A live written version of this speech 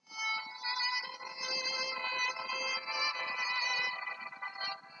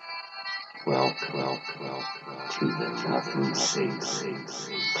Welcome to the Nothing Safe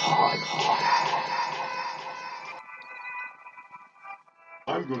podcast.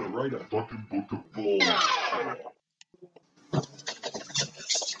 I'm gonna write a fucking book of balls.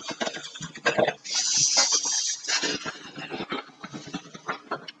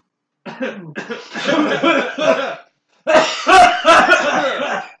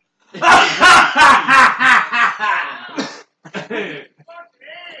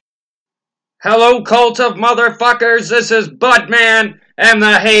 Hello, cult of motherfuckers. This is Budman and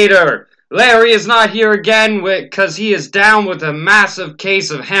the hater. Larry is not here again because he is down with a massive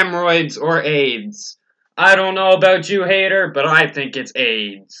case of hemorrhoids or AIDS. I don't know about you, hater, but I think it's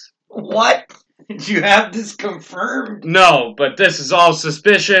AIDS. What? Did you have this confirmed? No, but this is all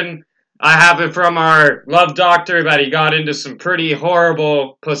suspicion. I have it from our love doctor that he got into some pretty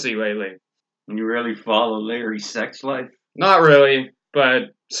horrible pussy lately. You really follow Larry's sex life? Not really,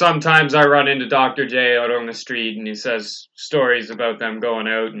 but sometimes I run into Dr. J out on the street and he says stories about them going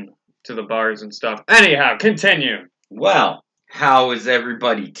out and to the bars and stuff. Anyhow, continue. Well, how is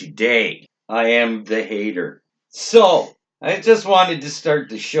everybody today? I am the hater. So, I just wanted to start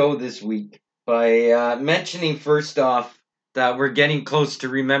the show this week by mentioning first off that we're getting close to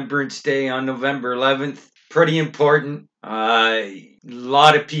Remembrance Day on November 11th. Pretty important. A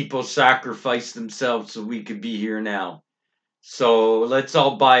lot of people sacrificed themselves so we could be here now. So let's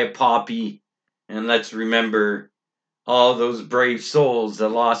all buy a poppy and let's remember all those brave souls that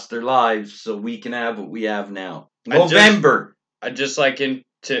lost their lives so we can have what we have now. November. I'd just like to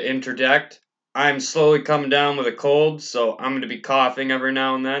interject. I'm slowly coming down with a cold, so I'm going to be coughing every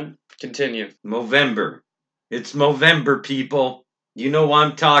now and then. Continue. November. It's Movember, people. You know what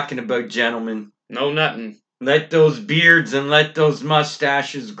I'm talking about, gentlemen. No nothing. Let those beards and let those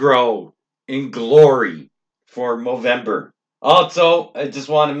mustaches grow in glory for Movember. Also, I just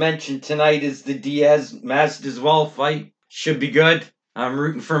want to mention tonight is the Diaz-Masvidal fight. Should be good. I'm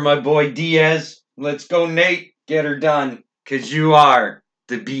rooting for my boy Diaz. Let's go, Nate. Get her done. Because you are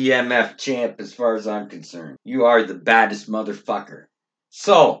the BMF champ as far as I'm concerned. You are the baddest motherfucker.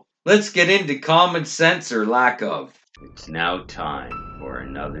 So, let's get into common sense or lack of. It's now time for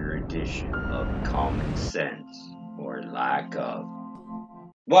another edition of Common Sense or Lack of.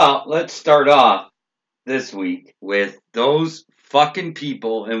 Well, let's start off this week with those fucking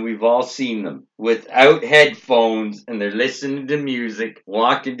people, and we've all seen them, without headphones, and they're listening to music,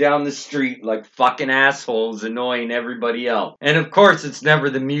 walking down the street like fucking assholes, annoying everybody else. And of course, it's never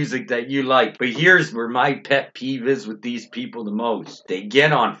the music that you like. But here's where my pet peeve is with these people the most. They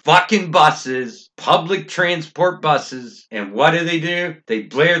get on fucking buses, public transport buses, and what do? They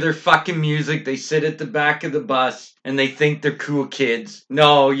blare their fucking music, they sit at the back of the bus, and they think they're cool kids.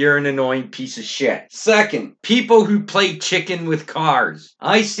 No, you're an annoying piece of shit. Second, people who play chicken with cars.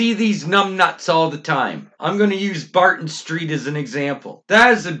 I see these numbnuts all the time. I'm going to use Barton Street as an example.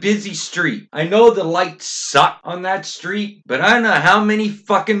 That is a busy street. I know the lights suck on that street, but I don't know how many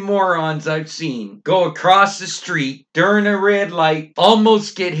fucking morons I've seen go across the street during a red light,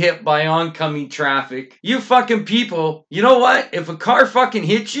 almost get hit by oncoming traffic. You fucking people, you know what? If a car fucking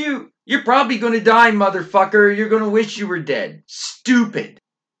hits you, you're probably going to die, motherfucker. You're going to wish you were dead. Stupid.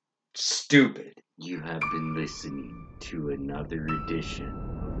 Stupid. You have been listening to another edition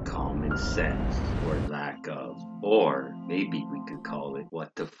of Common Sense or Lack of. Or maybe we could call it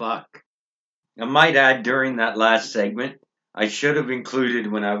What the Fuck. I might add during that last segment, I should have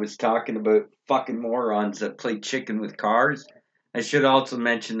included when I was talking about fucking morons that play chicken with cars. I should also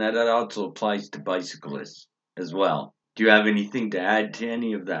mention that it also applies to bicyclists as well. Do you have anything to add to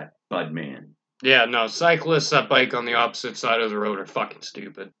any of that, Budman? Yeah, no, cyclists that bike on the opposite side of the road are fucking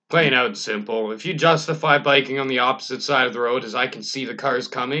stupid. Plain out and simple. If you justify biking on the opposite side of the road as I can see the cars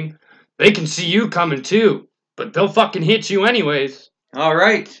coming, they can see you coming too. But they'll fucking hit you anyways.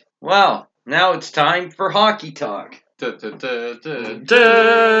 Alright, well, now it's time for hockey talk.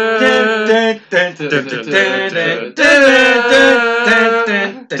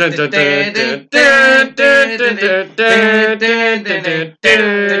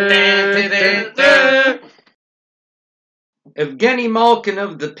 Evgeny Malkin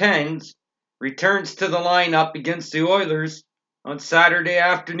of the Pens returns to the lineup against the Oilers on Saturday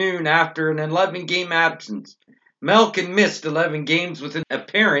afternoon after an 11-game absence. Malkin missed 11 games with an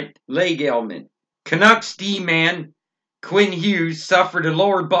apparent leg ailment. Canucks D-man Quinn Hughes suffered a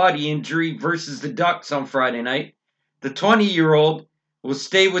lower body injury versus the Ducks on Friday night. The 20-year-old will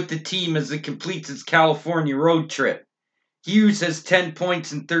stay with the team as it completes its California road trip. Hughes has 10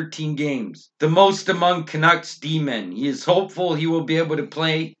 points in 13 games, the most among Canucks D-men. He is hopeful he will be able to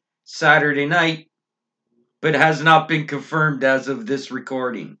play Saturday night, but has not been confirmed as of this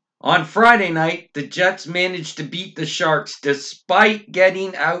recording. On Friday night, the Jets managed to beat the Sharks despite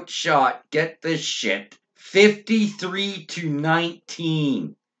getting outshot. Get this shit.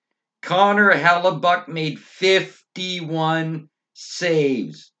 53-19. Connor Hellebuck made 51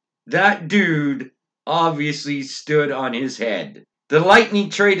 saves. That dude obviously stood on his head. The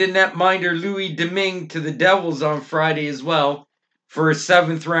Lightning traded netminder Louis Domingue to the Devils on Friday as well for a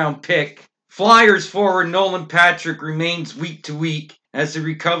 7th-round pick. Flyers forward Nolan Patrick remains week to week as he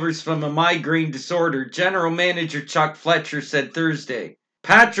recovers from a migraine disorder, General Manager Chuck Fletcher said Thursday.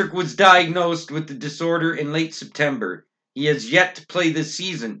 Patrick was diagnosed with the disorder in late September. He has yet to play this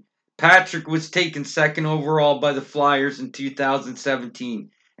season. Patrick was taken 2nd overall by the Flyers in 2017.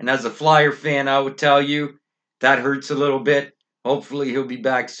 And as a Flyer fan, I would tell you, that hurts a little bit. Hopefully he'll be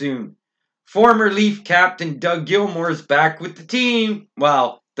back soon. Former Leaf captain Doug Gilmour is back with the team.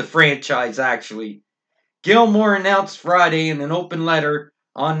 Well, the franchise, actually. Gilmour announced Friday in an open letter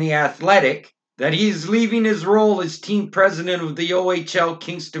on The Athletic that he is leaving his role as team president of the OHL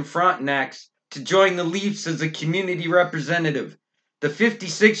Kingston Frontenacs to join the Leafs as a community representative. The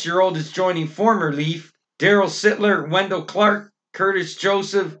 56-year-old is joining former Leaf Daryl Sittler, Wendell Clark, Curtis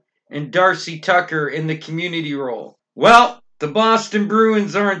Joseph, and Darcy Tucker in the community role. Well, the Boston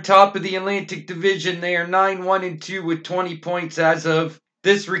Bruins are on top of the Atlantic Division. They are 9-1-2 with 20 points as of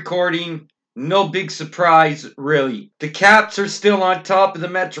this recording. No big surprise, really. The Caps are still on top of the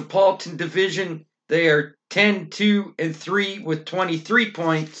Metropolitan Division. They are 10-2-3 with 23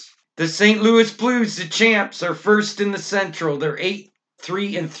 points. The St. Louis Blues, the champs, are first in the Central. They're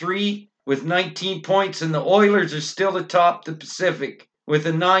 8-3-3 with 19 points, and the Oilers are still atop the Pacific with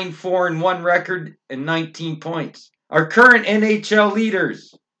a 9-4-1 record and 19 points. Our current NHL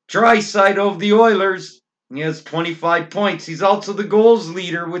leaders, Draisaitl of the Oilers, he has 25 points. He's also the goals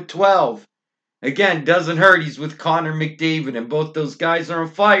leader with 12. Again, doesn't hurt. He's with Connor McDavid, and both those guys are on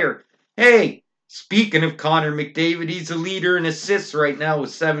fire. Hey, speaking of Connor McDavid, he's a leader in assists right now with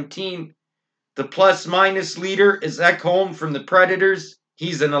 17. The plus-minus leader is Ekholm from the Predators.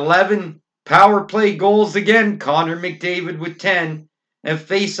 He's an 11. Power play goals again, Connor McDavid with 10. And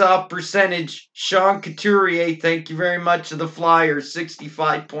face-off percentage, Sean Couturier, thank you very much, of the Flyers,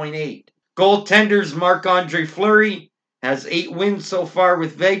 65.8. Goaltenders, Marc-Andre Fleury has 8 wins so far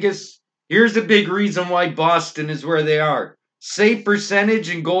with Vegas. Here's a big reason why Boston is where they are. Save percentage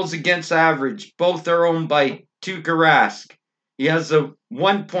and goals against average. Both are owned by Tuukka Rask. He has a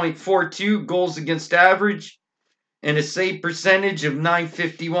 1.42 goals against average and a save percentage of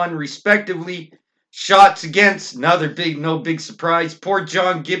 .951 respectively. Shots against, another no big surprise. Poor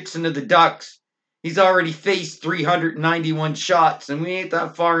John Gibson of the Ducks. He's already faced 391 shots, and we ain't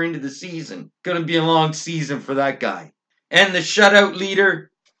that far into the season. Gonna be a long season for that guy. And the shutout leader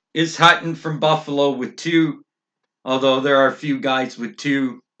is Hutton from Buffalo with 2. Although there are a few guys with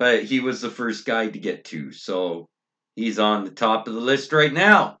 2, but he was the first guy to get 2. So he's on the top of the list right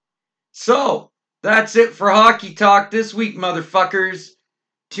now. So that's it for Hockey Talk this week, motherfuckers.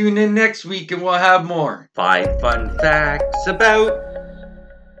 Tune in next week and we'll have more. 5 fun facts about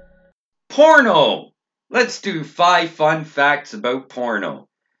porno. Let's do 5 fun facts about porno.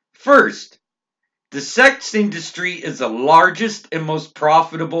 First, the sex industry is the largest and most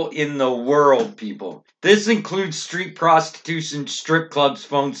profitable in the world, people. This includes street prostitution, strip clubs,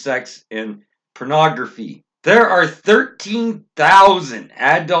 phone sex, and pornography. There are 13,000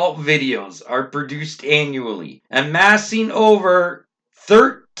 adult videos are produced annually, amassing over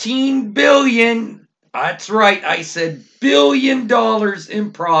 13 billion, that's right, I said $1 billion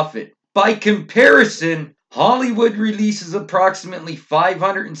in profit. By comparison, Hollywood releases approximately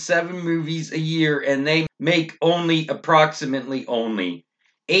 507 movies a year, and they make approximately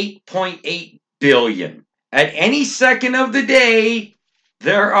 8.8 billion. At any second of the day,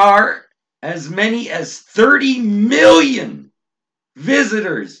 there are as many as 30 million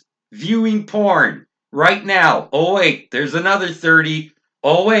visitors viewing porn right now. Oh wait, there's another 30.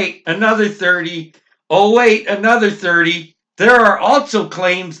 Oh wait, another 30. Oh wait, another 30. There are also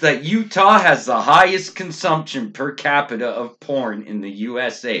claims that Utah has the highest consumption per capita of porn in the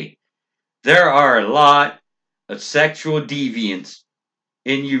USA. There are a lot of sexual deviants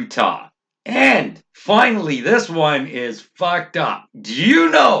in Utah. And finally, this one is fucked up. Do you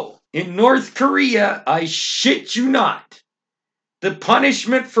know, in North Korea, I shit you not, the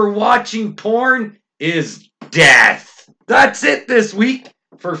punishment for watching porn is death. That's it this week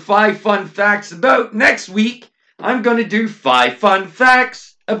for 5 fun facts about. Next week, I'm going to do 5 fun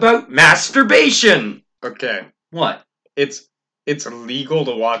facts about masturbation. Okay. What? It's illegal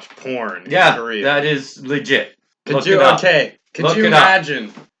to watch porn in Yeah, Korea. that is legit. Could you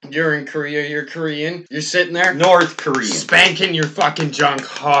imagine You're in Korea, you're Korean, you're sitting there, North Korean. spanking your fucking junk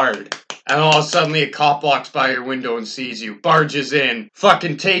hard. And all of a sudden a cop walks by your window and sees you, barges in,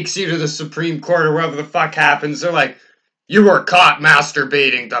 fucking takes you to the Supreme Court or whatever the fuck happens. They're like, you were caught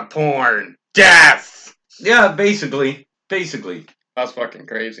masturbating to porn. Death! Yeah, basically. Basically. That's fucking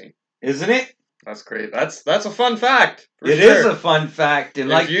crazy. Isn't it? That's crazy. That's a fun fact. It is a fun fact. And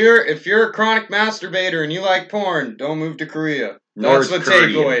if you're a chronic masturbator and you like porn, don't move to Korea. That's the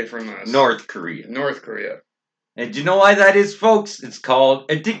takeaway from this. North Korea. North Korea. And do you know why that is, folks? It's called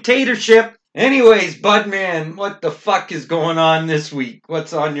a dictatorship. Anyways, Budman, what the fuck is going on this week?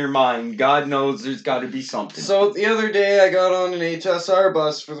 What's on your mind? God knows there's got to be something. So, the other day I got on an HSR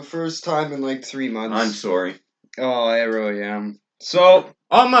bus for the first time in like 3 months. I'm sorry. Oh, I really am. So,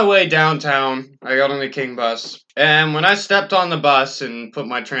 on my way downtown, I got on the King bus. And when I stepped on the bus and put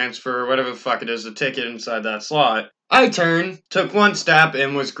my transfer, whatever the fuck it is, the ticket inside that slot, I turned, took one step,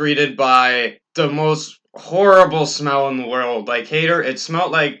 and was greeted by the most horrible smell in the world. Like, hater, it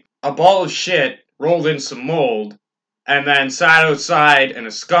smelled like a ball of shit rolled in some mold, and then sat outside, and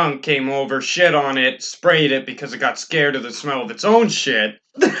a skunk came over, shit on it, sprayed it because it got scared of the smell of its own shit.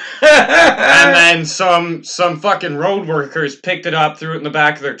 And then some fucking road workers picked it up, threw it in the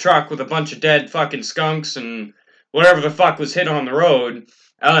back of their truck with a bunch of dead fucking skunks and whatever the fuck was hit on the road,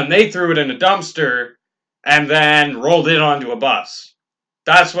 and then they threw it in a dumpster, and then rolled it onto a bus.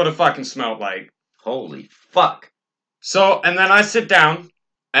 That's what it fucking smelled like. Holy fuck. So, and then I sit down,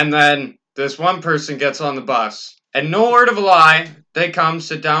 and then this one person gets on the bus, and no word of a lie, they come,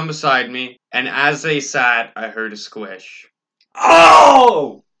 sit down beside me, and as they sat, I heard a squish.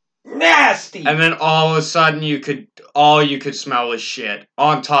 Oh! Nasty! And then all of a sudden, all you could smell is shit,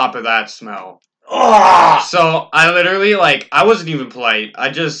 on top of that smell. Oh! So, I literally, I wasn't even polite. I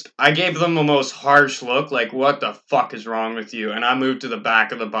gave them the most harsh look, like, what the fuck is wrong with you? And I moved to the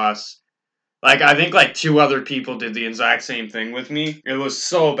back of the bus. I think, 2 other people did the exact same thing with me. It was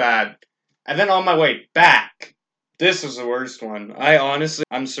so bad. And then on my way back, this was the worst one.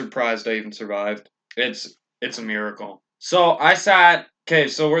 I'm surprised I even survived. It's a miracle. So,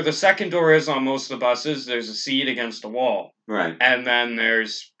 so where the second door is on most of the buses, there's a seat against a wall. Right. And then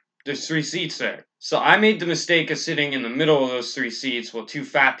there's 3 seats there. So I made the mistake of sitting in the middle of those 3 seats while 2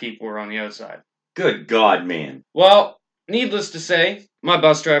 fat people were on the outside. Good God, man. Well, needless to say, my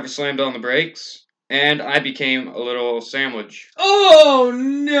bus driver slammed on the brakes, and I became a little sandwich. Oh,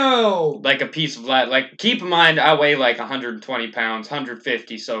 no! Like a piece of lead. Keep in mind, I weigh 120 pounds,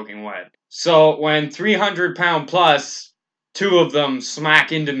 150 soaking wet. So when 300 pound plus, 2 of them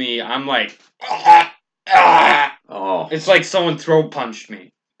smack into me, I'm like, Oh. It's like someone throat punched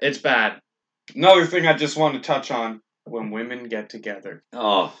me. It's bad. Another thing I just want to touch on, when women get together.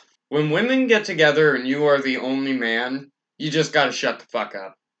 Oh. When women get together and you are the only man, you just gotta shut the fuck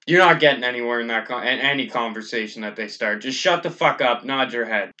up. You're not getting anywhere in any conversation that they start. Just shut the fuck up, nod your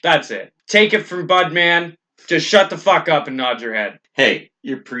head. That's it. Take it from Budman. Just shut the fuck up and nod your head. Hey,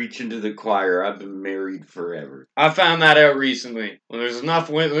 you're preaching to the choir. I've been married forever. I found that out recently. When there's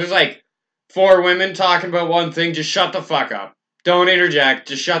enough women, there's 4 women talking about one thing, just shut the fuck up. Don't interject,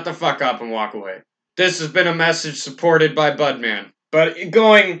 just shut the fuck up and walk away. This has been a message supported by Budman. But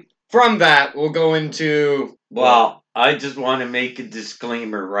going from that, we'll go into... Well, I just want to make a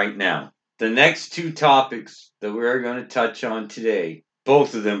disclaimer right now. The next 2 topics that we're going to touch on today,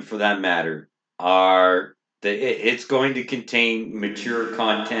 both of them for that matter, are... It's going to contain mature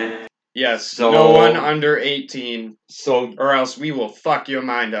content. Yes, so, no one under 18. So, or else we will fuck your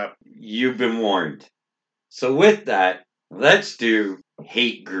mind up. You've been warned. So with that, let's do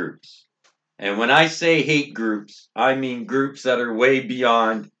hate groups. And when I say hate groups, I mean groups that are way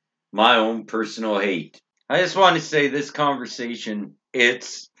beyond my own personal hate. I just want to say this conversation,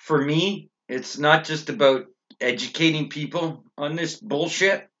 for me, it's not just about educating people on this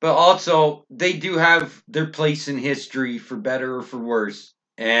bullshit, but also they do have their place in history for better or for worse.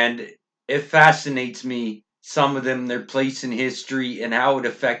 And it fascinates me, some of them, their place in history and how it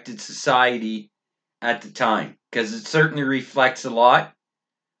affected society at the time. Because it certainly reflects a lot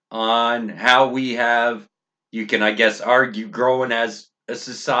on how we have, you can, I guess, argue, growing as a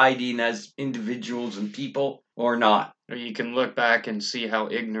society and as individuals and people, or not. Or you can look back and see how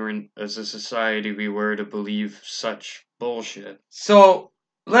ignorant as a society we were to believe such bullshit. So,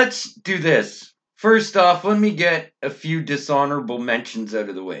 let's do this. First off, let me get a few dishonorable mentions out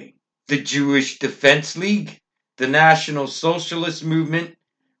of the way. The Jewish Defense League, the National Socialist Movement,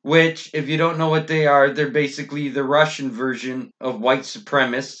 which, if you don't know what they are, they're basically the Russian version of white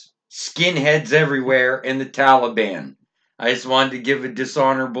supremacists, skinheads everywhere, and the Taliban. I just wanted to give a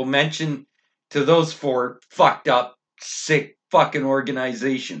dishonorable mention to those 4 fucked up, sick fucking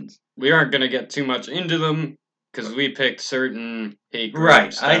organizations. We aren't gonna get too much into them because we picked certain hate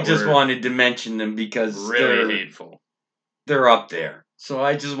groups. Right. I that just were wanted to mention them because really hateful. they're up there. So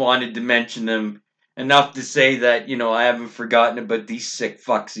I just wanted to mention them enough to say that, I haven't forgotten about these sick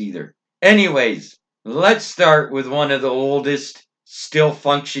fucks either. Anyways, let's start with one of the oldest, still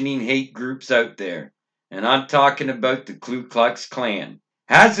functioning hate groups out there. And I'm talking about the Ku Klux Klan.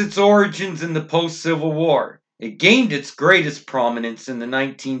 Has its origins in the post-Civil War. It gained its greatest prominence in the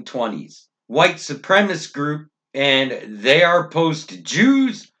 1920s. White supremacist group, and they are opposed to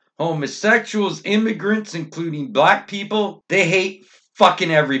Jews, homosexuals, immigrants, including black people. They hate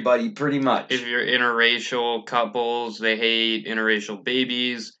fucking everybody, pretty much. If you're interracial couples, they hate interracial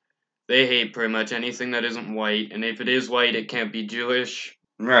babies. They hate pretty much anything that isn't white, and if it is white, it can't be Jewish.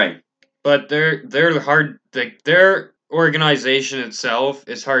 Right. But they're hard. Their organization itself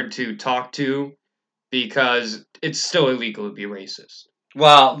is hard to talk to because it's still illegal to be racist.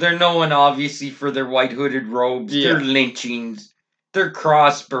 Well, they're known obviously for their white hooded robes, Yeah. their lynchings, their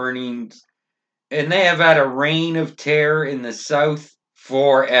cross burnings, and they have had a reign of terror in the South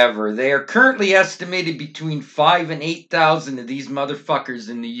forever. They are currently estimated between 5 and 8,000 of these motherfuckers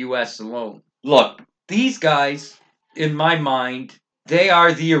in the U.S. alone. Look, these guys, in my mind, they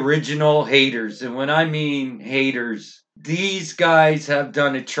are the original haters. And when I mean haters, these guys have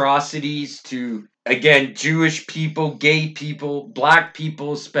done atrocities to, again, Jewish people, gay people, black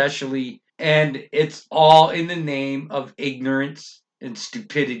people especially. And it's all in the name of ignorance and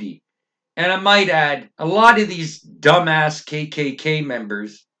stupidity. And I might add, a lot of these dumbass KKK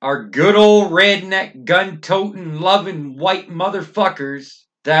members are good old redneck, gun-toting, loving white motherfuckers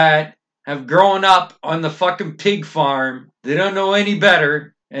that have grown up on the fucking pig farm. They don't know any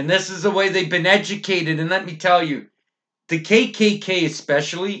better. And this is the way they've been educated. And let me tell you, the KKK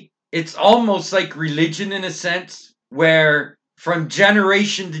especially, it's almost like religion in a sense, where from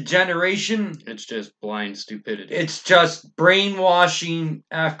generation to generation, it's just blind stupidity. It's just brainwashing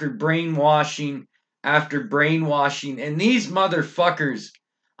after brainwashing after brainwashing. And these motherfuckers,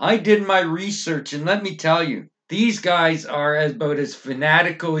 I did my research, and let me tell you, these guys are about as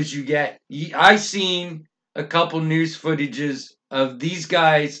fanatical as you get. I seen a couple news footages of these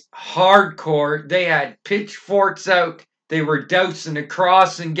guys hardcore. They had pitchforks out. They were dousing a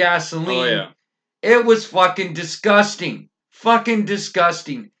cross in gasoline. Oh, yeah. It was fucking disgusting. Fucking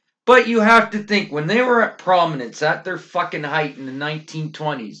disgusting. But you have to think, when they were at prominence, at their fucking height in the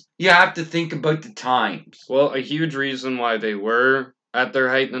 1920s, you have to think about the times. Well, a huge reason why they were at their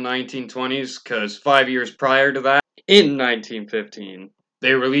height in the 1920s, because 5 years prior to that, in 1915,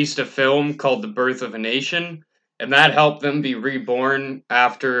 they released a film called The Birth of a Nation, and that helped them be reborn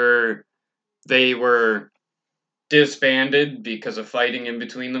after they were disbanded because of fighting in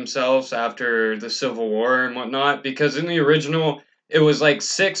between themselves after the Civil War and whatnot. Because in the original, it was like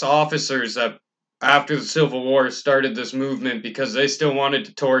 6 officers that, after the Civil War, started this movement because they still wanted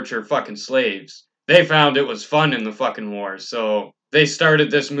to torture fucking slaves. They found it was fun in the fucking war, so they started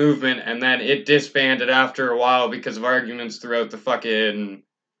this movement, and then it disbanded after a while because of arguments throughout the fucking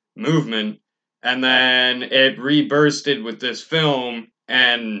movement. And then it rebursted with this film,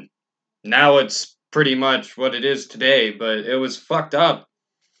 and now it's pretty much what it is today, but it was fucked up.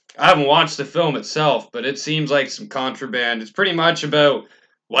 I haven't watched the film itself, but it seems like some contraband. It's pretty much about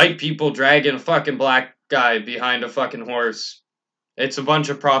white people dragging a fucking black guy behind a fucking horse. It's a bunch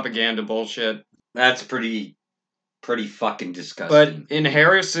of propaganda bullshit. That's pretty fucking disgusting. But in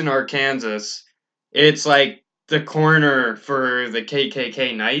Harrison, Arkansas, it's like the corner for the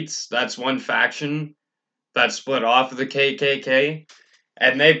KKK Knights. That's one faction that split off of the KKK.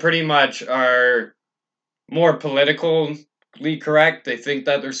 And they pretty much are more politically correct. They think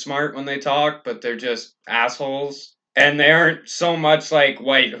that they're smart when they talk, but they're just assholes. And they aren't so much like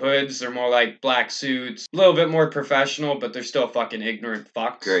white hoods. They're more like black suits. A little bit more professional, but they're still fucking ignorant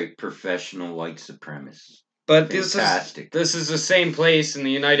fucks. Great professional white supremacists. But Fantastic. this is the same place in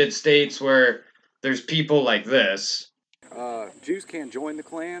the United States where there's people like this. Jews can't join the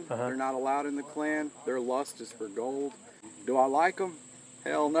Klan. They're not allowed in the Klan. Their lust is for gold. Do I like them?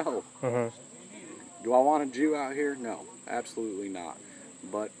 Hell no. Do I want a Jew out here? No, absolutely not.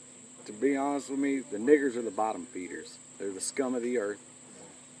 But to be honest with me, the niggers are the bottom feeders. They're the scum of the earth.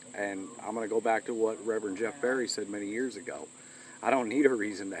 And I'm going to go back to what Reverend Jeff Berry said many years ago. I don't need a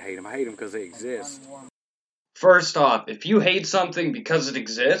reason to hate them. I hate them because they exist. First off, if you hate something because it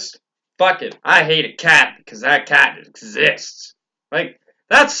exists, fuck it. I hate a cat because that cat exists. Like,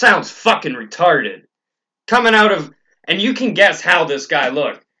 that sounds fucking retarded. Coming out of... And you can guess how this guy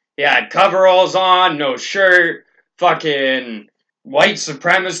looked. He had coveralls on, no shirt, fucking white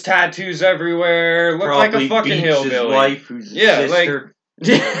supremacist tattoos everywhere. Looked like a fucking beats hillbilly. His wife, who's his sister.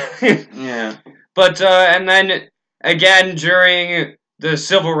 Yeah. But, and then, again, during the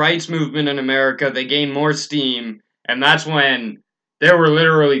civil rights movement in America, they gained more steam, and that's when there were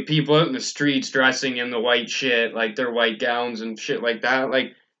literally people out in the streets dressing in the white shit, like their white gowns and shit like that.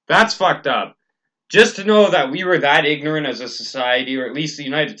 Like, that's fucked up. Just to know that we were that ignorant as a society, or at least the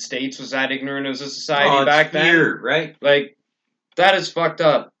United States was that ignorant as a society back then. Right? Like, that is fucked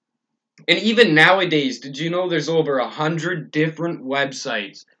up. And even nowadays, did you know there's over 100 different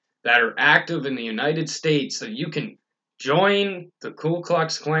websites that are active in the United States that you can join the Ku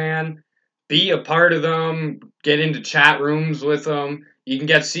Klux Klan, be a part of them, get into chat rooms with them. You can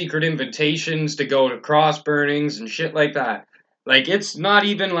get secret invitations to go to cross burnings and shit like that. Like, it's not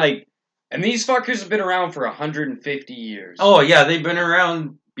even like... And these fuckers have been around for 150 years. Oh, yeah, they've been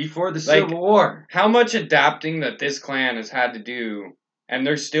around before the Civil War. How much adapting that this clan has had to do, and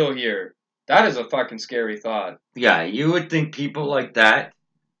they're still here. That is a fucking scary thought. Yeah, you would think people like that,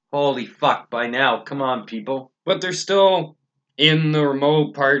 holy fuck, by now, come on, people. But they're still in the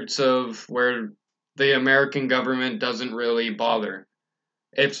remote parts of where the American government doesn't really bother.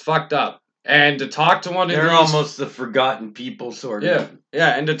 It's fucked up. And to talk to one of these... They're almost the forgotten people, sort of.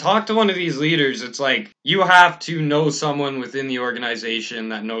 Yeah, and to talk to one of these leaders, it's like, you have to know someone within the organization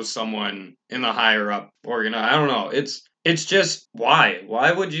that knows someone in the higher up I don't know. It's just, why?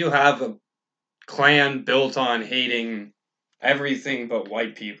 Why would you have a clan built on hating everything but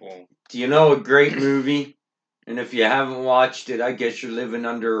white people? Do you know a great movie? And if you haven't watched it, I guess you're living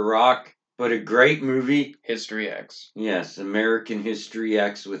under a rock. But a great movie. History X. Yes, American History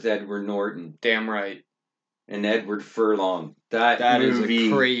X with Edward Norton. Damn right. And Edward Furlong. That movie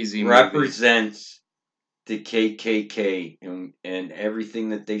is a crazy represents the KKK and everything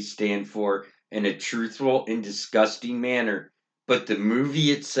that they stand for in a truthful and disgusting manner. But the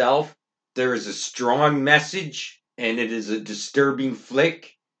movie itself, there is a strong message, and it is a disturbing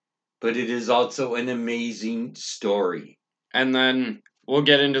flick, but it is also an amazing story. And then... We'll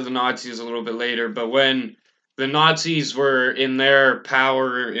get into the Nazis a little bit later, but when the Nazis were in their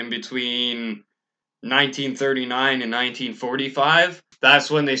power in between 1939 and 1945,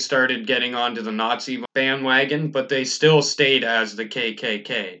 that's when they started getting onto the Nazi bandwagon, but they still stayed as the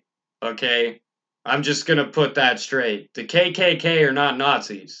KKK. Okay? I'm just gonna put that straight. The KKK are not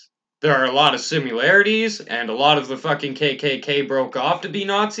Nazis. There are a lot of similarities, and a lot of the fucking KKK broke off to be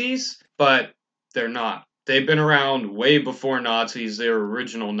Nazis, but they're not. They've been around way before Nazis. They were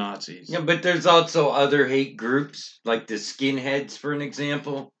original Nazis. Yeah, but there's also other hate groups, like the skinheads, for an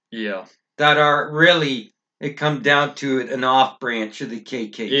example. Yeah. That are really, it comes down to it, an off branch of the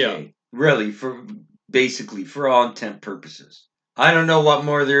KKK. Yeah. Really, for all intent purposes. I don't know what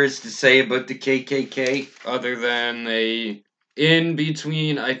more there is to say about the KKK. Other than in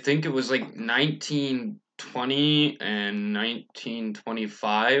between, I think it was like 1920 and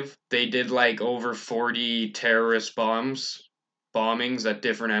 1925, they did like over 40 terrorist bombings at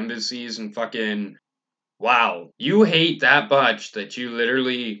different embassies, and fucking, wow. You hate that much that you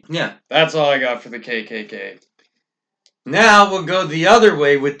literally... Yeah. That's all I got for the KKK. Now we'll go the other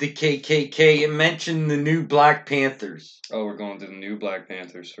way with the KKK and mention the new Black Panthers. Oh, we're going to the new Black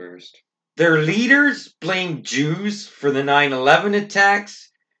Panthers first. Their leaders blamed Jews for the 9/11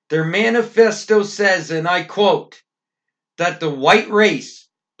 attacks. Their manifesto says, and I quote, that the white race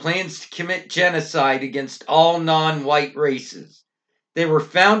plans to commit genocide against all non-white races. They were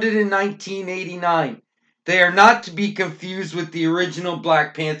founded in 1989. They are not to be confused with the original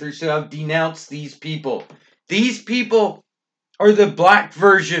Black Panthers who have denounced these people. These people are the black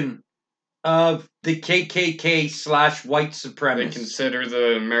version of the KKK / white supremacists. They consider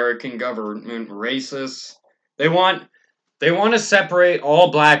the American government racist. They want to separate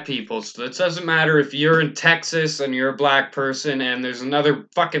all black people. So it doesn't matter if you're in Texas and you're a black person and there's another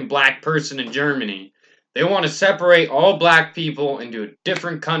fucking black person in Germany. They want to separate all black people into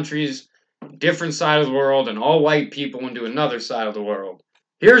different countries, different side of the world, and all white people into another side of the world.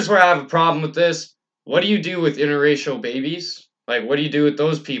 Here's where I have a problem with this. What do you do with interracial babies? Like, what do you do with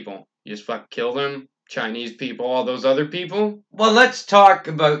those people? You just fucking kill them? Chinese people, all those other people? Well, let's talk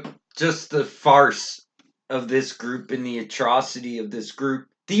about just the farce of this group and the atrocity of this group.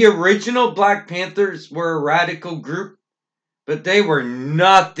 The original Black Panthers were a radical group, but they were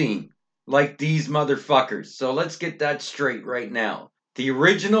nothing like these motherfuckers. So let's get that straight right now. The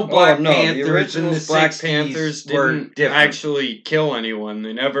original Black Panthers, the original in the Black 60s Panthers were didn't different. actually kill anyone.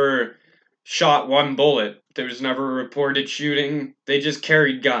 They never shot one bullet. There was never a reported shooting. They just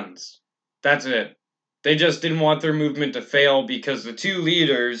carried guns. That's it. They just didn't want their movement to fail because the two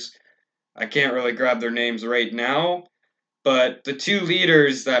leaders, I can't really grab their names right now, but the two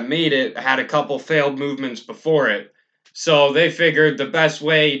leaders that made it had a couple failed movements before it. So they figured the best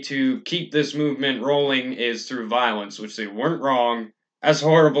way to keep this movement rolling is through violence, which they weren't wrong, as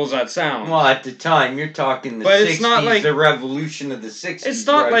horrible as that sounds. Well, at the time, you're talking the But 60s, it's not like- the revolution of the 60s. It's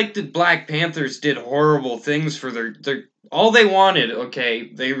not right? like the Black Panthers did horrible things for their all they wanted,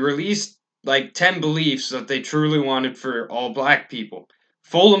 okay, they released like 10 beliefs that they truly wanted for all black people.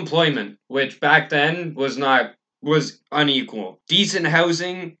 Full employment, which back then was unequal. Decent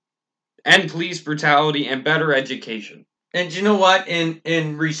housing, end police brutality, and better education. And you know what?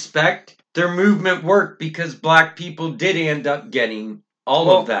 In respect, their movement worked because black people did end up getting all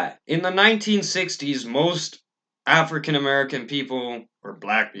of that. In the 1960s, most African American people, or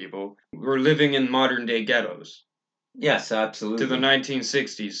black people, were living in modern day ghettos. Yes, absolutely. To the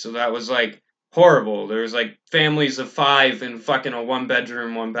 1960s, so that was like horrible. There was like families of 5 in fucking a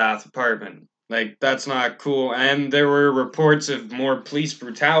 1-bedroom, 1-bath apartment. Like, that's not cool. And there were reports of more police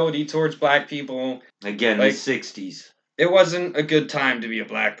brutality towards black people. Again, like, the 60s. It wasn't a good time to be a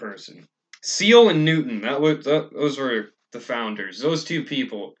black person. Seal and Newton, those were the founders. Those two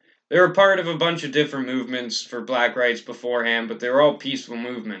people. They were part of a bunch of different movements for black rights beforehand, but they were all peaceful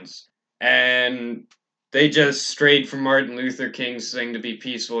movements. And they just strayed from Martin Luther King's thing to be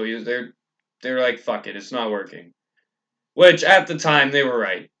peaceful. They were like, fuck it, it's not working. Which, at the time, they were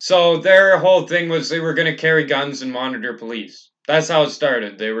right. So their whole thing was they were going to carry guns and monitor police. That's how it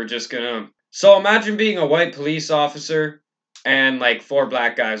started. They were just going to... So imagine being a white police officer and like 4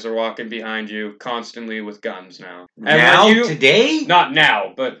 black guys are walking behind you constantly with guns now. And now? Today? Not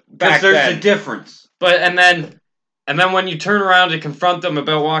now, but back then. Because then. there's a difference. But, and then when you turn around to confront them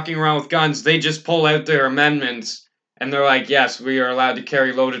about walking around with guns, they just pull out their amendments and they're like, yes, we are allowed to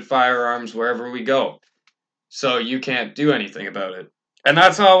carry loaded firearms wherever we go. So you can't do anything about it. And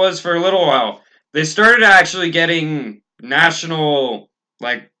that's how it was for a little while. They started actually getting national,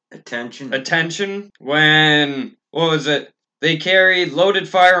 like, attention when, what was it? They carried loaded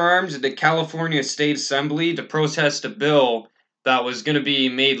firearms at the California State Assembly to protest a bill that was going to be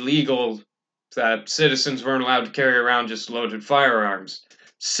made legal that citizens weren't allowed to carry around just loaded firearms.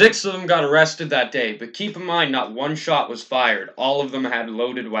 6 of them got arrested that day, but keep in mind, not one shot was fired. All of them had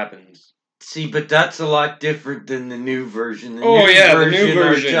loaded weapons. See, but that's a lot different than the new version. The new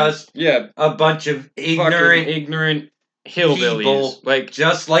version are just a bunch of ignorant hillbillies. People, like,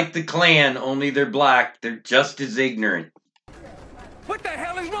 just like the Klan, only they're black. They're just as ignorant. What the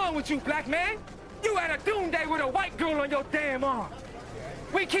hell is wrong with you, black man? You had a doomsday with a white girl on your damn arm.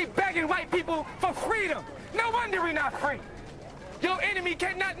 We keep begging white people for freedom. No wonder we're not free. Your enemy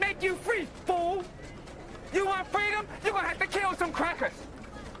cannot make you free, fool. You want freedom? You're gonna have to kill some crackers.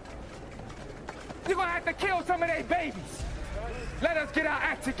 You're gonna have to kill some of their babies. Let us get our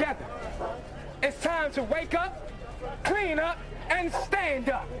act together. It's time to wake up, clean up, and stand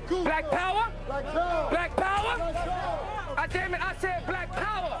up. Black power? Black power? Ah, damn it, I said black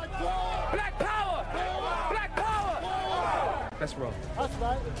power. Black power. Black power. That's wrong. That's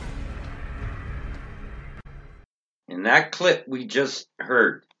right. In that clip we just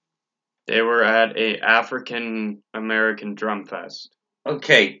heard, they were at a African American drum fest.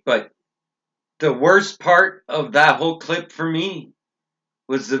 Okay, but the worst part of that whole clip for me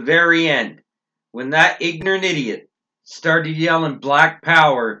was the very end, when that ignorant idiot started yelling black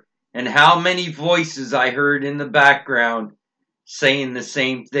power, and how many voices I heard in the background saying the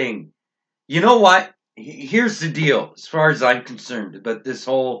same thing. You know what? Here's the deal, as far as I'm concerned, about this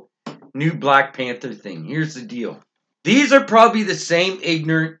whole new Black Panther thing. Here's the deal. These are probably the same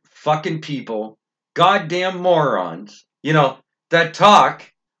ignorant fucking people, goddamn morons, that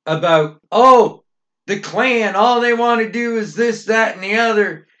talk about, the Klan, all they want to do is this, that, and the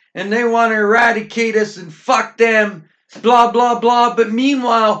other, and they want to eradicate us and fuck them, blah, blah, blah. But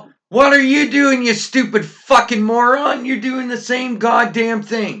meanwhile, what are you doing, you stupid fucking moron? You're doing the same goddamn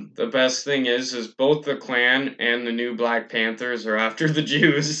thing. The best thing is both the Klan and the new Black Panthers are after the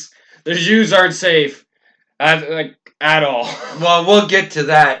Jews. The Jews aren't safe. At all. Well, we'll get to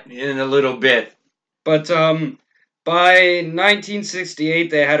that in a little bit. But, by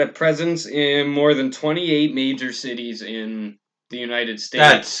 1968, they had a presence in more than 28 major cities in the United States.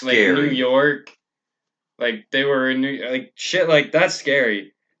 That's scary. Like New York. Like, they were in shit like, that's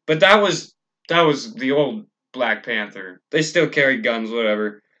scary. But that was the old Black Panther. They still carried guns,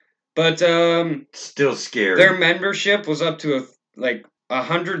 whatever. But, still scary. Their membership was up to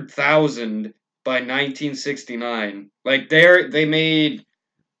 100,000 by 1969. Like, they made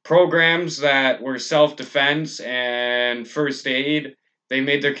programs that were self-defense and first aid. They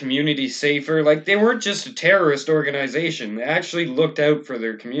made their community safer. Like, they weren't just a terrorist organization. They actually looked out for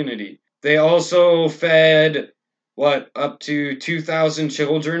their community. They also fed up to 2,000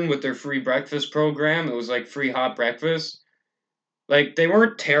 children with their free breakfast program. It was like free hot breakfast. Like, they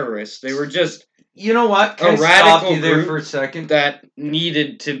weren't terrorists. They were just You know what? a Can I stop radical you there group for a second? that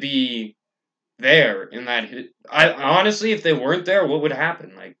needed to be there in that. I honestly, if they weren't there, what would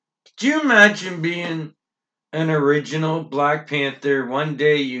happen? Like, Do you imagine being an original Black Panther? One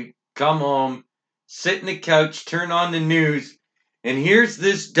day you come home, sit in the couch, turn on the news, and here's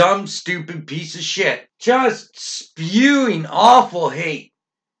this dumb, stupid piece of shit just spewing awful hate.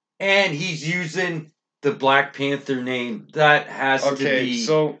 And he's using the Black Panther name. That has to okay, be...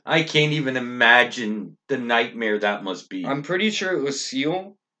 so I can't even imagine the nightmare that must be. I'm pretty sure it was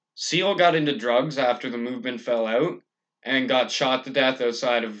Seal. Seal got into drugs after the movement fell out and got shot to death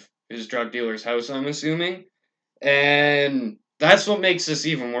outside of his drug dealer's house, I'm assuming. And that's what makes this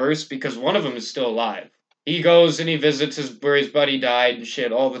even worse, because one of them is still alive. He goes and he visits where his buddy died and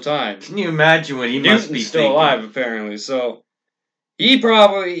shit all the time. Can you imagine what he must be still thinking? alive, apparently. So he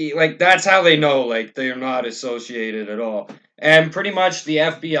probably, like, that's how they know, like, they're not associated at all. And pretty much the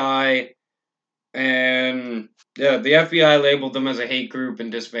FBI and, yeah, the FBI labeled them as a hate group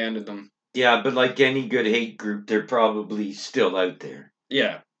and disbanded them. Yeah, but like any good hate group, they're probably still out there.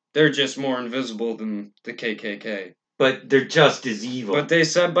 Yeah, they're just more invisible than the KKK. But they're just as evil. But they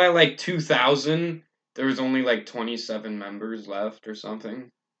said by, like, 2000, there was only, like, 27 members left or something.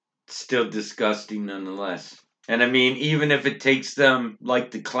 Still disgusting nonetheless. And I mean, even if it takes them,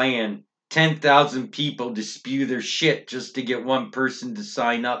 like the Klan, 10,000 people to spew their shit just to get one person to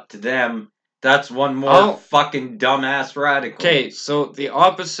sign up to them, that's one more fucking dumbass radical. Okay, so the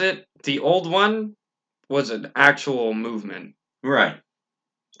opposite, the old one was an actual movement. Right.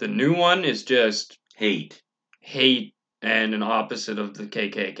 The new one is just hate and an opposite of the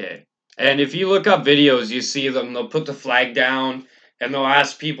KKK. And if you look up videos, you see them, they'll put the flag down and they'll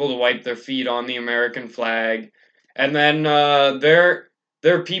ask people to wipe their feet on the American flag. And then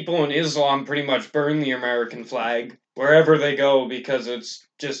their people in Islam pretty much burn the American flag wherever they go because it's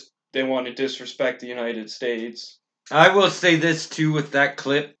just, they want to disrespect the United States. I will say this too with that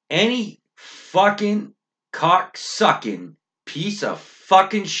clip. Any fucking cock-sucking piece of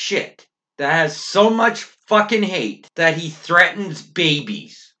fucking shit that has so much fucking hate that he threatens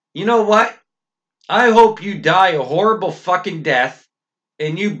babies. You know what? I hope you die a horrible fucking death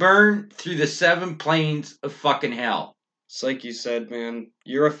and you burn through the 7 planes of fucking hell. It's like you said, man.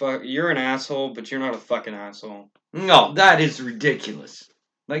 You're an asshole, but you're not a fucking asshole. No, that is ridiculous.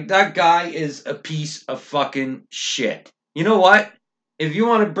 Like, that guy is a piece of fucking shit. You know what? If you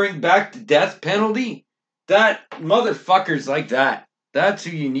want to bring back the death penalty, that motherfuckers like that. That's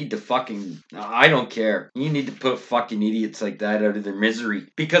who you need to fucking... I don't care. You need to put fucking idiots like that out of their misery.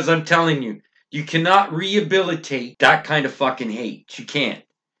 Because I'm telling you, you cannot rehabilitate that kind of fucking hate. You can't.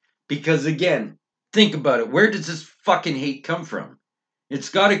 Because again, think about it. Where does this fucking hate come from? It's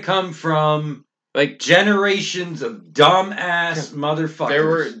got to come from... like generations of dumbass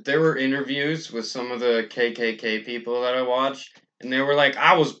motherfuckers. There were interviews with some of the KKK people that I watched, and they were like,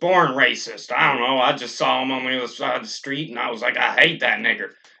 "I was born racist. I don't know. I just saw him on the other side of the street, and I was like, I hate that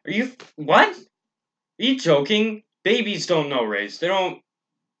nigger." Are you what? Are you joking? Babies don't know race. They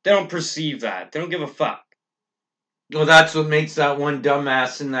don't perceive that. They don't give a fuck. Well, that's what makes that one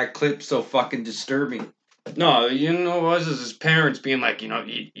dumbass in that clip so fucking disturbing. No, you know what was his parents being like,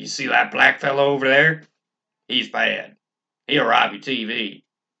 you see that black fellow over there? He's bad. He'll rob your TV.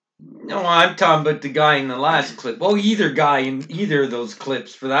 No, I'm talking about the guy in the last clip. Well, either guy in either of those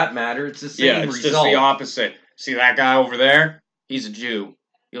clips, for that matter. It's the same result. Just the opposite. See that guy over there? He's a Jew.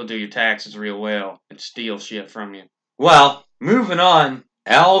 He'll do your taxes real well and steal shit from you. Well, moving on.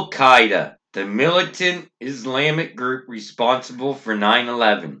 Al-Qaeda, the militant Islamic group responsible for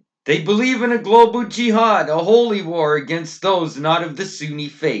 9/11. They believe in a global jihad, a holy war against those not of the Sunni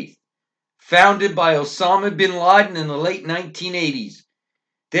faith. Founded by Osama bin Laden in the late 1980s.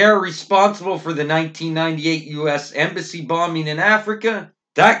 They are responsible for the 1998 U.S. Embassy bombing in Africa.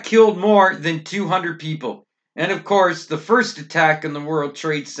 That killed more than 200 people. And of course, the first attack on the World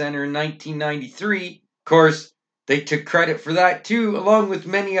Trade Center in 1993. Of course, they took credit for that too, along with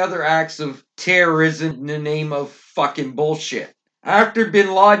many other acts of terrorism in the name of fucking bullshit. After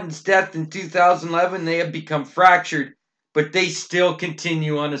bin Laden's death in 2011, they have become fractured, but they still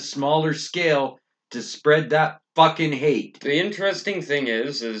continue on a smaller scale to spread that fucking hate. The interesting thing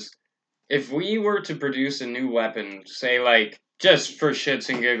is if we were to produce a new weapon, say like, just for shits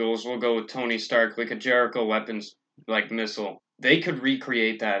and giggles, we'll go with Tony Stark, like a Jericho weapons, like missile. They could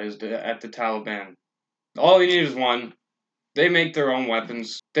recreate that at the Taliban. All you need is one. They make their own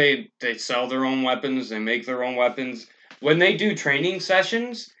weapons. They sell their own weapons. They make their own weapons. When they do training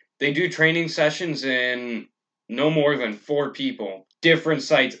sessions, they do training sessions in no more than 4 people, different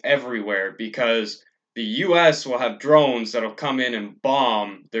sites everywhere, because the US will have drones that'll come in and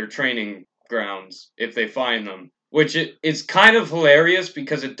bomb their training grounds if they find them. Which it's kind of hilarious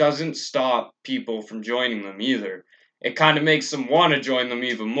because it doesn't stop people from joining them either. It kind of makes them want to join them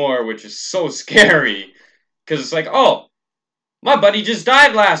even more, which is so scary. Because it's like, oh, my buddy just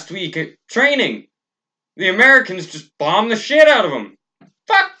died last week at training. The Americans just bombed the shit out of him.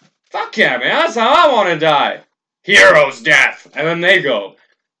 Fuck yeah, man, that's how I want to die. Hero's death. And then they go.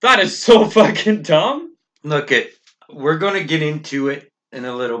 That is so fucking dumb. Look, we're going to get into it in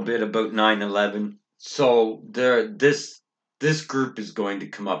a little bit about 9/11. So this group is going to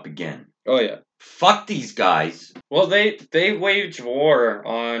come up again. Oh, yeah. Fuck these guys. Well, they waged war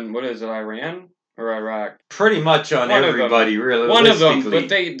on, what is it, Iran or Iraq? Pretty much on everybody, really. One of them, but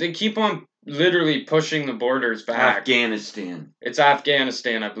they keep on literally pushing the borders back. Afghanistan. It's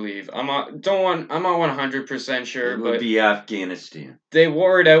Afghanistan, I believe. I'm not 100% sure, it would be Afghanistan. They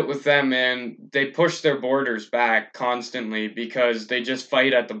warred out with them and they push their borders back constantly because they just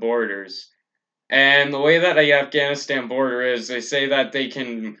fight at the borders. And the way that the Afghanistan border is, they say that they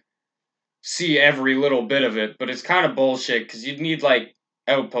can see every little bit of it, but it's kind of bullshit because you'd need like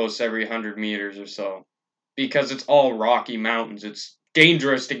outposts every 100 meters or so because it's all rocky mountains. It's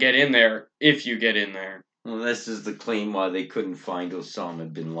dangerous to get in there if you get in there. Well, this is the claim why they couldn't find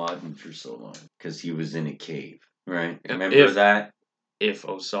Osama bin Laden for so long, because he was in a cave, right? Remember that? If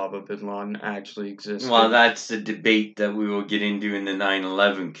Osama bin Laden actually existed. Well, that's the debate that we will get into in the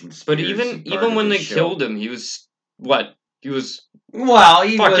 9/11 conspiracy. But even when they killed him, he was what? He was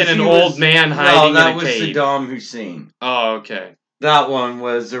an old man hiding in a cave. That was Saddam Hussein. Oh, okay. That one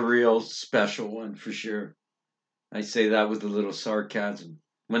was a real special one for sure. I say that with a little sarcasm.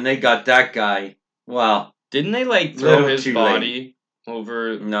 When they got that guy, wow. Didn't they like throw his body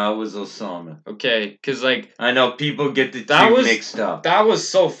over? No, it was Osama. Okay, because like I know people get the two mixed up. That was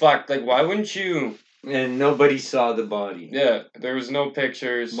so fucked. Like, why wouldn't you? And nobody saw the body. Yeah, there was no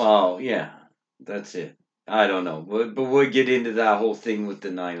pictures. Well, yeah, that's it. I don't know, but we'll get into that whole thing with the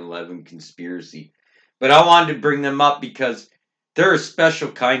 9/11 conspiracy. But I wanted to bring them up because they're a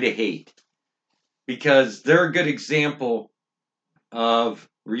special kind of hate. Because they're a good example of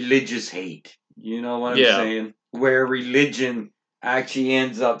religious hate. You know what I'm saying? Where religion actually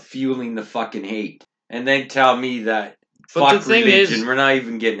ends up fueling the fucking hate. And then tell me that fuck religion. We're not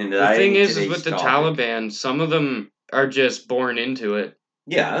even getting into that. The thing is with the Taliban, some of them are just born into it.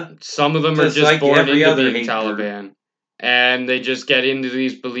 Yeah. Some of them are just born into being Taliban. And they just get into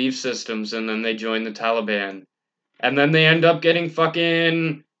these belief systems and then they join the Taliban. And then they end up getting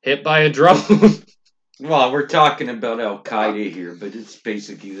fucking hit by a drone. Well, we're talking about Al-Qaeda here, but it's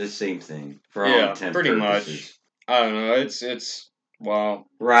basically the same thing for all intents and purposes. Much. I don't know. It's wow.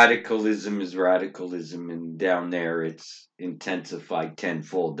 Radicalism is radicalism, and down there it's intensified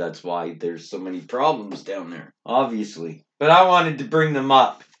tenfold. That's why there's so many problems down there, obviously. But I wanted to bring them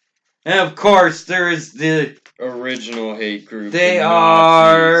up. And of course, there is the original hate group. They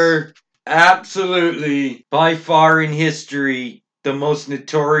are absolutely, by far in history, the most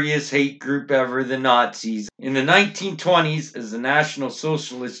notorious hate group ever, the Nazis. In the 1920s, as the National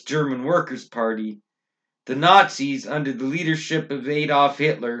Socialist German Workers' Party, the Nazis, under the leadership of Adolf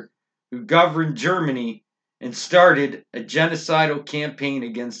Hitler, who governed Germany and started a genocidal campaign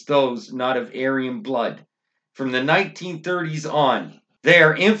against those not of Aryan blood. From the 1930s on, they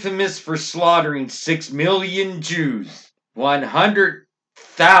are infamous for slaughtering 6 million Jews,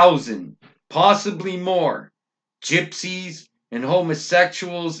 100,000, possibly more, gypsies, and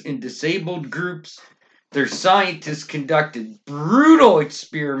homosexuals in disabled groups. Their scientists conducted brutal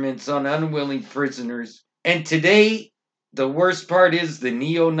experiments on unwilling prisoners. And today, the worst part is the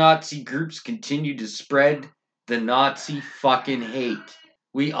neo-Nazi groups continue to spread the Nazi fucking hate.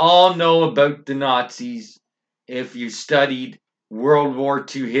 We all know about the Nazis if you studied World War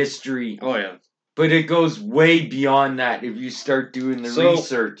II history. Oh, yeah. But it goes way beyond that if you start doing the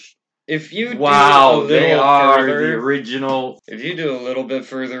research. If you they are the original. If you do a little bit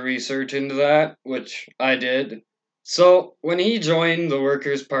further research into that, which I did. So, when he joined the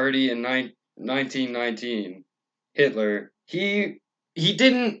Workers' Party in 1919, Hitler, he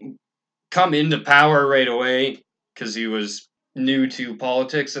didn't come into power right away because he was new to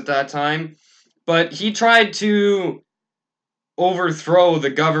politics at that time, but he tried to overthrow the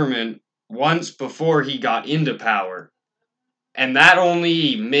government once before he got into power. And that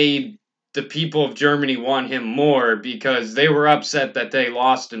only made the people of Germany want him more because they were upset that they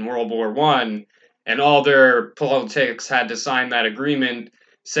lost in World War I, and all their politics had to sign that agreement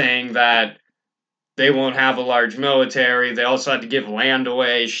saying that they won't have a large military. They also had to give land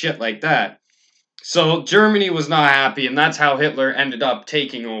away, shit like that. So Germany was not happy, and that's how Hitler ended up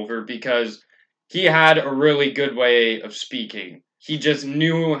taking over, because he had a really good way of speaking. He just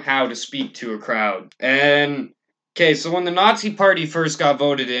knew how to speak to a crowd. And, okay, so when the Nazi Party first got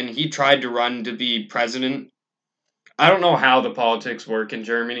voted in, he tried to run to be president. I don't know how the politics work in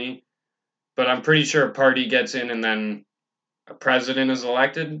Germany, but I'm pretty sure a party gets in and then a president is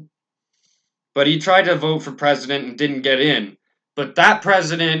elected. But he tried to vote for president and didn't get in. But that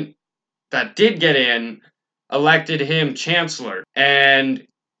president that did get in elected him chancellor. And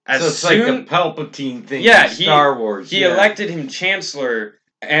as so it's soon, like the Palpatine thing yeah, in Star Wars. He elected him chancellor,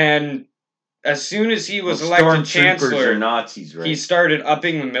 and as soon as he was elected chancellor, are Nazis, right? he started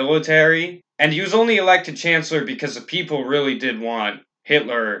upping the military. And he was only elected chancellor because the people really did want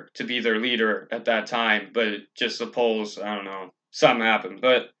Hitler to be their leader at that time. But just the polls, I don't know, something happened.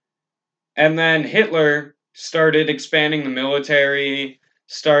 And then Hitler started expanding the military,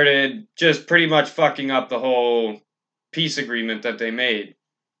 started just pretty much fucking up the whole peace agreement that they made.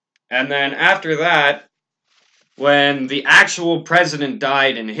 And then after that, when the actual president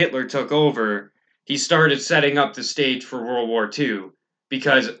died and Hitler took over, he started setting up the stage for World War II.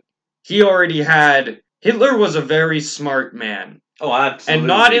 Because he already had... Hitler was a very smart man. Oh, absolutely. And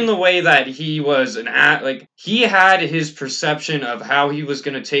not in the way that he was he had his perception of how he was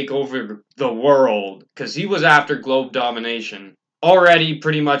going to take over the world, because he was after globe domination, already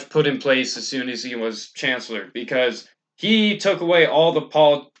pretty much put in place as soon as he was chancellor, because he took away all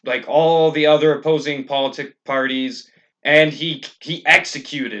the other opposing politic parties, and he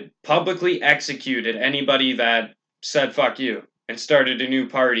publicly executed anybody that said fuck you and started a new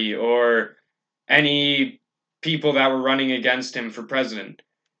party, or any people that were running against him for president.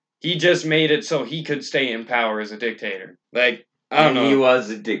 He just made it so he could stay in power as a dictator. I don't know. He was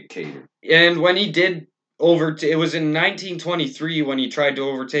a dictator. And when he did it was in 1923 when he tried to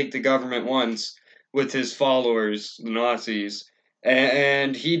overtake the government once with his followers, the Nazis.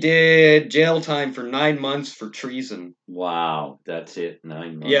 And he did jail time for 9 months for treason. Wow, that's it,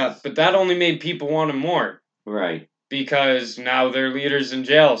 9 months. Yeah, but that only made people want him more. Right. Because now their leader's in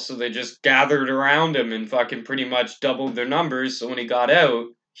jail, so they just gathered around him and fucking pretty much doubled their numbers, so when he got out,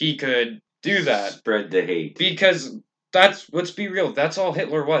 he could do that. Spread the hate. Because let's be real, that's all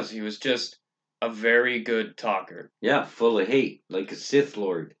Hitler was. He was just a very good talker. Yeah, full of hate, like a Sith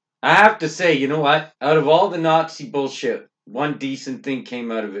Lord. I have to say, you know what? Out of all the Nazi bullshit, one decent thing came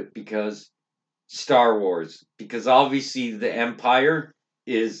out of it, because Star Wars. Because obviously the Empire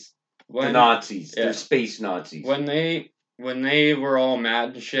is... the Nazis. Yeah. They're space Nazis. When they were all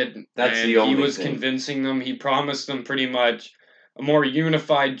mad and shit, that's the only he was thing. Convincing them, he promised them pretty much a more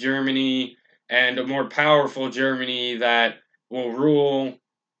unified Germany and a more powerful Germany that will rule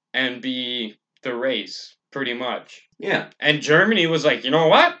and be the race, pretty much. Yeah. And Germany was like, you know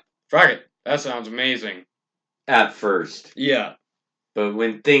what? Fuck it. That sounds amazing. At first. Yeah. But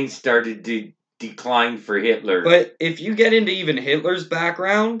when things started to decline for Hitler... But if you get into even Hitler's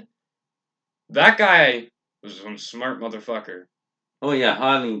background... that guy was some smart motherfucker. Oh yeah,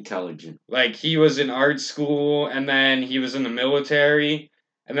 highly intelligent. He was in art school, and then he was in the military,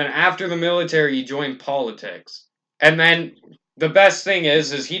 and then after the military, he joined politics. And then, the best thing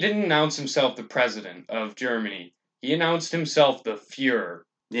is he didn't announce himself the president of Germany. He announced himself the Fuhrer.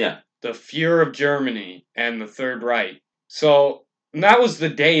 Yeah. The Fuhrer of Germany and the Third Reich. So, that was the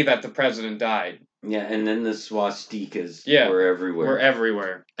day that the president died. Yeah, and then the swastikas were everywhere. Were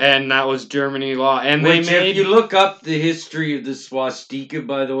everywhere. And that was Germany law. And if you look up the history of the swastika,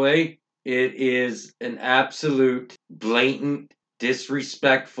 by the way, it is an absolute, blatant,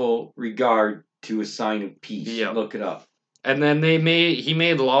 disrespectful regard to a sign of peace. Yeah. Look it up. And then he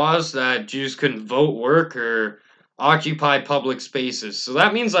made laws that Jews couldn't vote, work, or occupy public spaces. So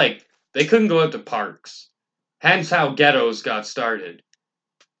that means, they couldn't go out to parks. Hence how ghettos got started.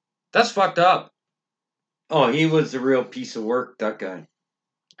 That's fucked up. Oh, he was a real piece of work, that guy.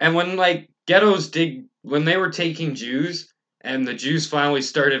 And when, ghettos when they were taking Jews, and the Jews finally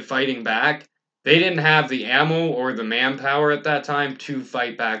started fighting back, they didn't have the ammo or the manpower at that time to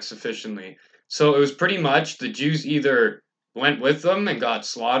fight back sufficiently. So it was pretty much the Jews either went with them and got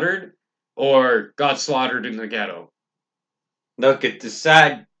slaughtered, or got slaughtered in the ghetto. Look, the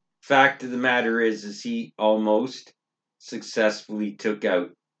sad fact of the matter is he almost successfully took out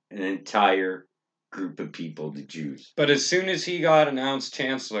an entire group of people, the Jews. But as soon as he got announced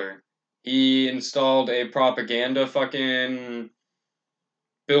chancellor, he installed a propaganda fucking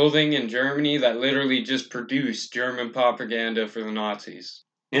building in Germany that literally just produced German propaganda for the Nazis.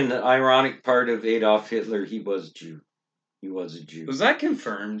 And the ironic part of Adolf Hitler, he was Jew. He was a Jew. Was that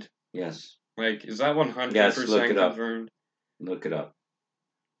confirmed? Yes. Is that 100% yes, look it confirmed? Up. Look it up.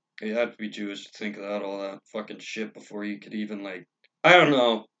 You have to be Jewish to think about all that fucking shit before you could even, like... I don't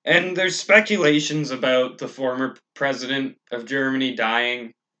know. And there's speculations about the former president of Germany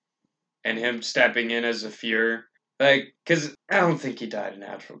dying and him stepping in as a Fuhrer. Like, because I don't think he died of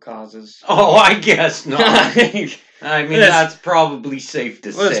natural causes. Oh, I guess not. I mean, that's probably safe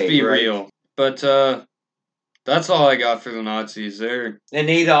to say. Let's be right? real. But, that's all I got for the Nazis there. And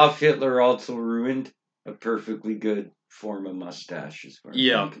Adolf Hitler also ruined a perfectly good form of mustache. As far as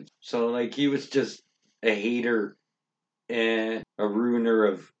I'm concerned. So, like, he was just a hater and a ruiner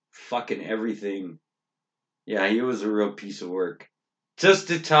of fucking everything. Yeah, he was a real piece of work. Just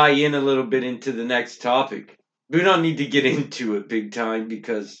to tie in a little bit into the next topic. We don't need to get into it big time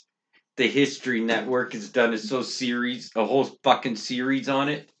because the History Network has done a whole fucking series on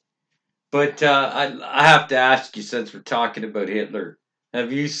it. But I have to ask you, since we're talking about Hitler,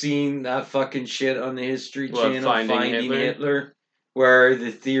 have you seen that fucking shit on the History Channel, Finding Hitler? Where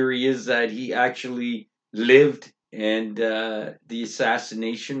the theory is that he actually lived and the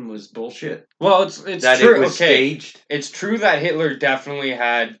assassination was bullshit. Well, it's that true. It was staged. It's true that Hitler definitely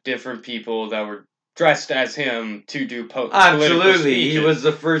had different people that were dressed as him to do Absolutely, he was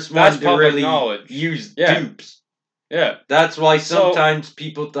the first one to really use dupes. Yeah, that's why sometimes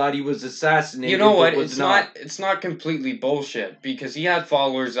people thought he was assassinated. You know what? It's not completely bullshit because he had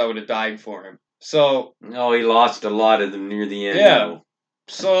followers that would have died for him. So no, he lost a lot of them near the end. Yeah. Though.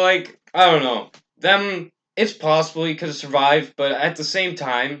 So like I don't know them. It's possible he could have survived, but at the same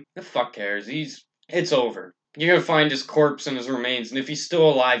time, the fuck cares? It's over. You're gonna find his corpse and his remains, and if he's still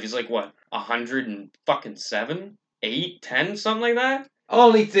alive, he's like what 107, 8, 10, something like that.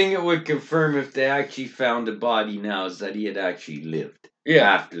 Only thing it would confirm if they actually found a body now is that he had actually lived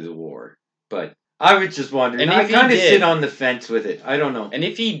after the war. But I was just wondering. And I kind of sit on the fence with it. I don't know. And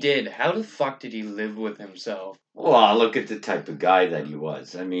if he did, how the fuck did he live with himself? Well, look at the type of guy that he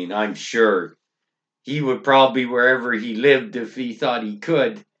was. I mean, I'm sure he would probably, wherever he lived, if he thought he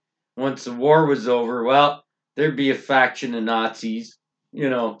could, once the war was over, well, there'd be a faction of Nazis, you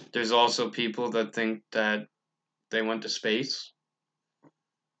know. There's also people that think that they went to space.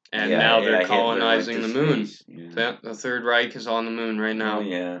 And now they're colonizing the moon. Yeah. The Third Reich is on the moon right now. Oh,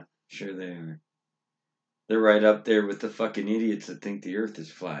 yeah, sure they are. They're right up there with the fucking idiots that think the Earth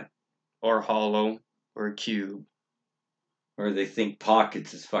is flat. Or hollow. Or a cube. Or they think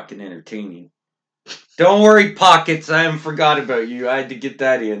Pockets is fucking entertaining. Don't worry, Pockets. I haven't forgot about you. I had to get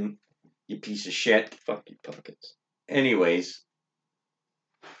that in. You piece of shit. Fuck you, Pockets. Anyways.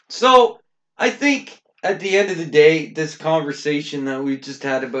 So, I think at the end of the day, this conversation that we just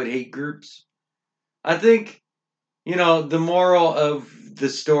had about hate groups, I think, you know, the moral of the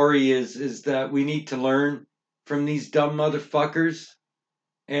story is that we need to learn from these dumb motherfuckers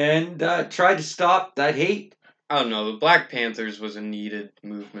and try to stop that hate. I don't know. The Black Panthers was a needed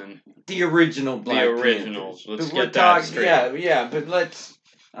movement. The original Black Panthers. The originals. Let's get that straight. Yeah, but let's...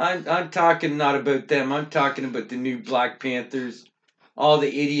 I'm talking not about them. I'm talking about the new Black Panthers. All the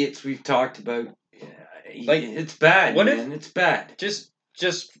idiots we've talked about. Like, it's bad, man. It's bad. Just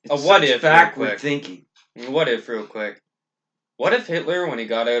a what if backward thinking. What if real quick? What if Hitler, when he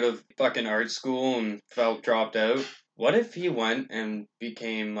got out of fucking art school and dropped out, what if he went and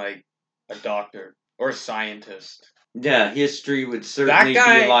became like a doctor or a scientist? Yeah, history would certainly be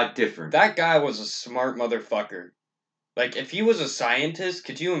a lot different. That guy was a smart motherfucker. Like, if he was a scientist,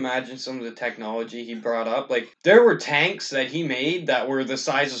 could you imagine some of the technology he brought up? Like, there were tanks that he made that were the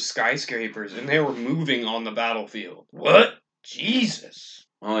size of skyscrapers, and they were moving on the battlefield. What? Jesus.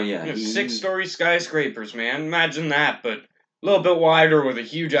 Oh, yeah. 6-story skyscrapers, man. Imagine that, but a little bit wider with a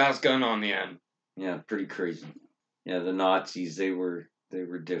huge-ass gun on the end. Yeah, pretty crazy. Yeah, the Nazis, they were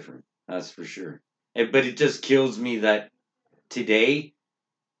different. That's for sure. But it just kills me that today,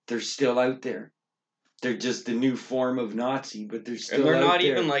 they're still out there. They're just a new form of Nazi, but they're still out there. And they're not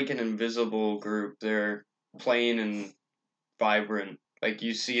even like an invisible group. They're plain and vibrant. Like,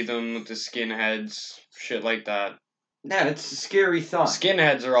 you see them with the skinheads, shit like that. Yeah, it's a scary thought.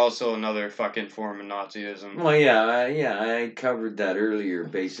 Skinheads are also another fucking form of Nazism. Well, I covered that earlier,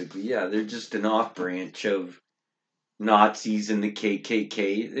 basically. Yeah, they're just an off-branch of Nazis and the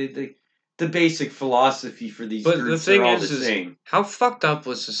KKK. The basic philosophy for these groups are all the same. How fucked up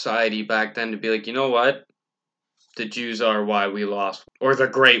was society back then to be like, you know what? The Jews are why we lost. Or the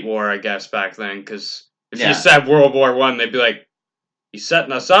Great War, I guess, back then. Because if you said World War I, they'd be like, you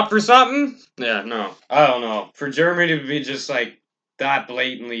setting us up for something? Yeah, no. I don't know. For Germany to be just like that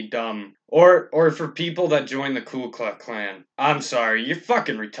blatantly dumb. Or for people that join the Ku Klux Klan. I'm sorry, you're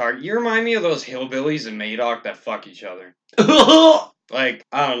fucking retarded. You remind me of those hillbillies in Madoc that fuck each other. Like,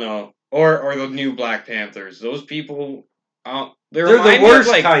 I don't know. Or the new Black Panthers. Those people, They're the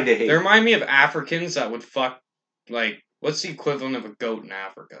worst kind of hate. They remind me of Africans that would fuck, like, what's the equivalent of a goat in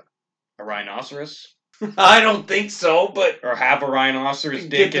Africa? A rhinoceros? I don't think so, but... Or have a rhinoceros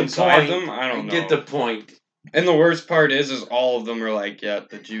dick inside them? I don't know. Get the point. And the worst part is all of them are like, yeah,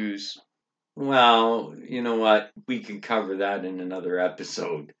 the Jews. Well, you know what? We can cover that in another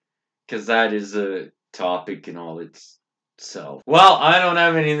episode. Because that is a topic in all itself. Well, I don't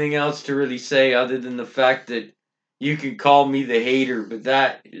have anything else to really say other than the fact that you can call me the hater, but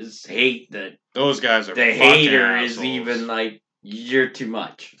that is hate that... Those guys are the hater assholes. Is even like, you're too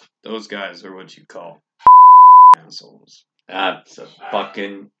much. Those guys are what you call assholes.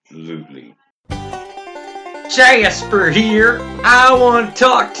 Abso-fucking-lutely. Jasper here. I want to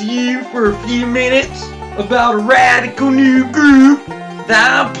talk to you for a few minutes about a radical new group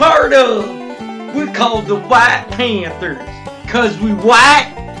that I'm part of. We're called the White Panthers. Cause we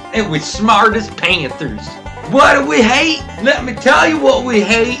white and we're smart as panthers. What do we hate? Let me tell you what we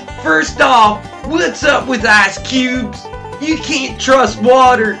hate. First off, what's up with ice cubes? You can't trust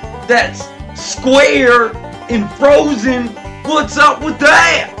water that's square and frozen. What's up with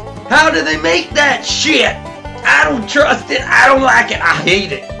that? How do they make that shit? I don't trust it. I don't like it. I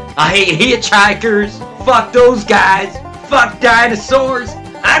hate it. I hate hitchhikers. Fuck those guys. Fuck dinosaurs.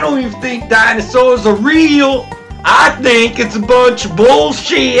 I don't even think dinosaurs are real. I think it's a bunch of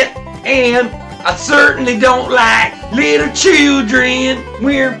bullshit. And I certainly don't like little children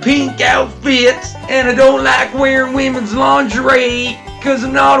wearing pink outfits. And I don't like wearing women's lingerie. Cause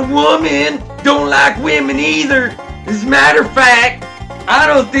I'm not a woman. Don't like women either. As a matter of fact, I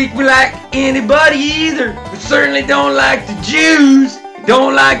don't think we like anybody either. We certainly don't like the Jews.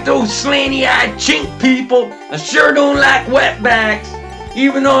 Don't like those slanty-eyed chink people. I sure don't like wetbacks.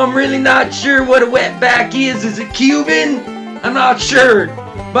 Even though I'm really not sure what a wetback is. Is it Cuban? I'm not sure.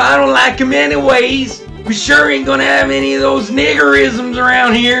 But I don't like them anyways. We sure ain't gonna have any of those niggerisms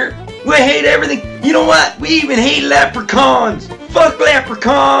around here. We hate everything. You know what? We even hate leprechauns. Fuck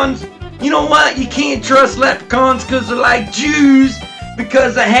leprechauns. You know what? You can't trust leprechauns because they're like Jews.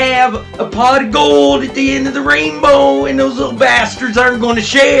 Because I have a pot of gold at the end of the rainbow and those little bastards aren't going to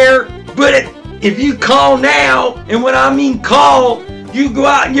share. But if you call now, and when I mean call, you go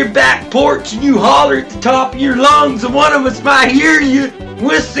out on your back porch and you holler at the top of your lungs and one of us might hear you,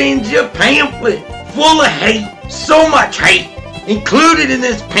 we'll send you a pamphlet full of hate. So much hate. Included in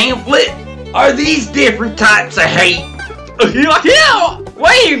this pamphlet are these different types of hate. Yeah,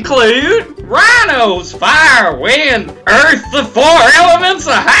 we include rhinos, fire, wind, earth, the 4 elements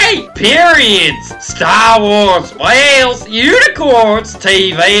of hate, periods, Star Wars, whales, unicorns,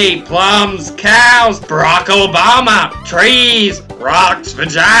 TV, plums, cows, Barack Obama, trees, rocks,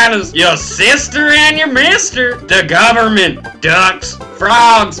 vaginas, your sister and your mister, the government, ducks,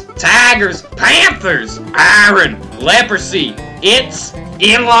 frogs, tigers, panthers, iron, leprosy, its,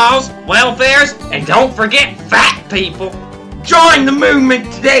 in-laws, welfares, and don't forget fat people. Join the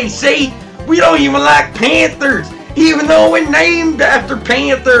movement today, see? We don't even like panthers, even though we're named after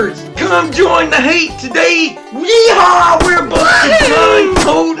panthers. Come join the hate today. Yeehaw! We're a bunch of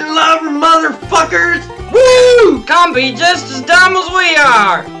gun-toting, loving motherfuckers. Woo! Come be just as dumb as we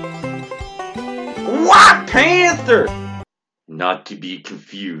are. White Panther! Not to be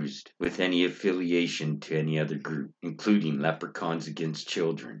confused with any affiliation to any other group, including Leprechauns Against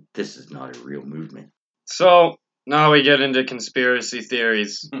Children. This is not a real movement. So, now we get into conspiracy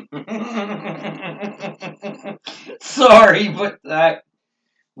theories. Sorry, but that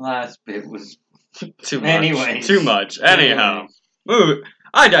last bit was too much. Anyways. Too much. Anyhow. Ooh,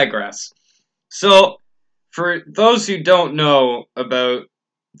 I digress. So, for those who don't know about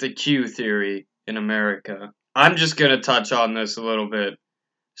the Q theory in America, I'm just going to touch on this a little bit.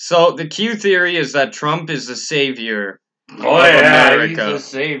 So, the Q theory is that Trump is the savior of America. He's a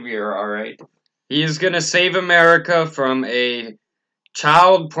savior, alright. He is going to save America from a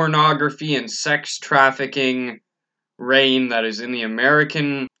child pornography and sex trafficking reign that is in the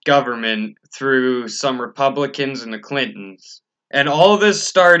American government through some Republicans and the Clintons. And all of this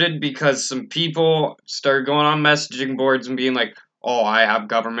started because some people started going on messaging boards and being like, oh, I have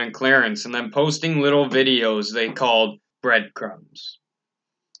government clearance, and then posting little videos they called breadcrumbs.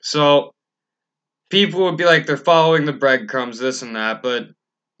 So people would be like, they're following the breadcrumbs, this and that, but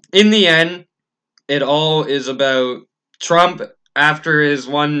in the end, it all is about Trump. After his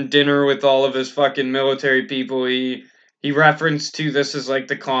one dinner with all of his fucking military people, he referenced to this as like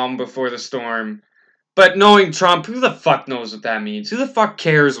the calm before the storm. But knowing Trump, who the fuck knows what that means? Who the fuck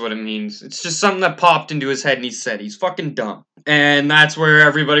cares what it means? It's just something that popped into his head and he said he's fucking dumb. And that's where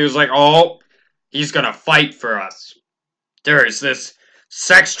everybody was like, oh, he's gonna fight for us. There is this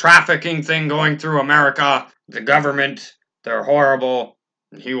sex trafficking thing going through America. The government They're horrible,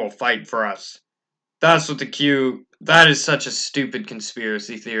 and he will fight for us. That's what that is such a stupid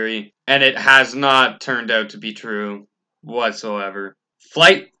conspiracy theory, and it has not turned out to be true whatsoever.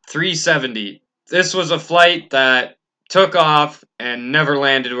 Flight 370. This was a flight that took off and never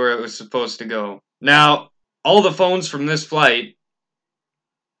landed where it was supposed to go. Now, all the phones from this flight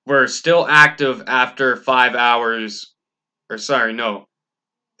were still active after 3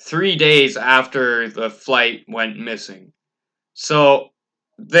 days after the flight went missing. So,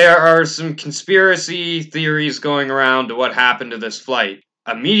 there are some conspiracy theories going around to what happened to this flight.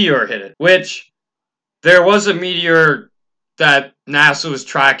 A meteor hit it, which there was a meteor that NASA was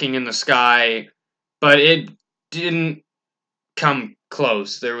tracking in the sky, but it didn't come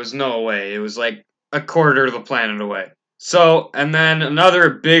close. There was no way. It was like a quarter of the planet away. So, and then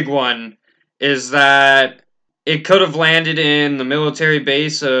another big one is that it could have landed in the military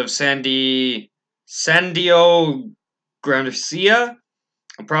base of San Diego Garcia.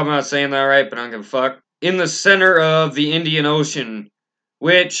 I'm probably not saying that right, but I don't give a fuck. In the center of the Indian Ocean,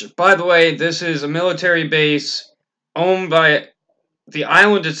 which, by the way, this is a military base owned by... The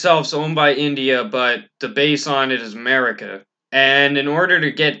island itself is owned by India, but the base on it is America. And in order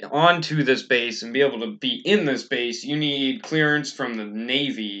to get onto this base and be able to be in this base, you need clearance from the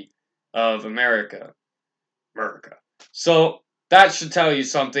Navy of America. So, that should tell you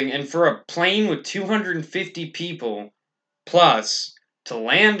something. And for a plane with 250 people plus to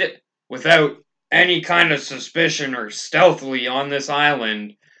land it without any kind of suspicion or stealthily on this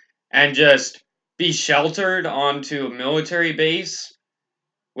island and just be sheltered onto a military base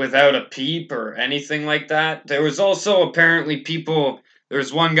without a peep or anything like that. There was also apparently there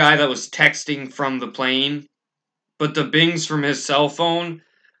was one guy that was texting from the plane, but the bings from his cell phone,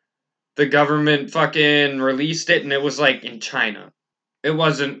 the government fucking released it and it was like in China. It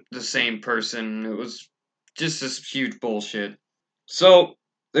wasn't the same person. It was just this huge bullshit. So,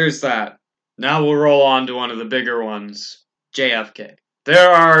 there's that. Now we'll roll on to one of the bigger ones, JFK. There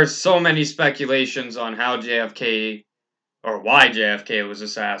are so many speculations on how JFK, or why JFK was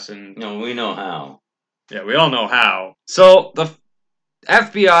assassinated. No, we know how. Yeah, we all know how. So, the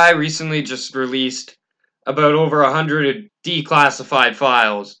FBI recently just released about over 100 declassified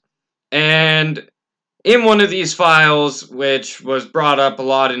files. And in one of these files, which was brought up a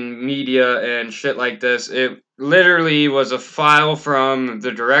lot in media and shit like this, it literally was a file from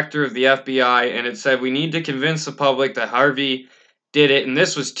the director of the FBI, and it said, we need to convince the public that Harvey did it, and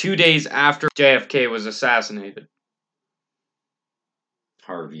this was 2 days after JFK was assassinated.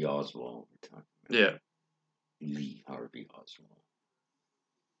 Harvey Oswald. Yeah. Lee Harvey Oswald.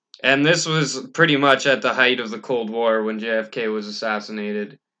 And this was pretty much at the height of the Cold War when JFK was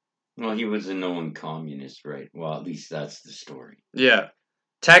assassinated. Well, he was a known communist, right? Well, at least that's the story. Yeah.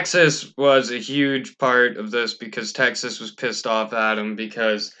 Texas was a huge part of this because Texas was pissed off at him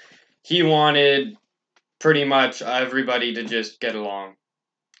because he wanted pretty much everybody to just get along.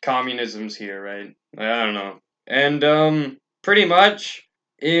 Communism's here, right? I don't know. And, pretty much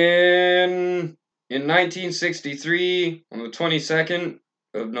in 1963, on the 22nd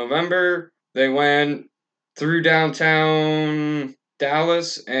of November, they went through downtown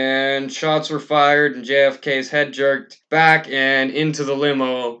Dallas, and shots were fired, and JFK's head jerked back and into the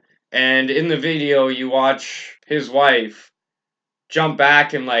limo, and in the video, you watch his wife jump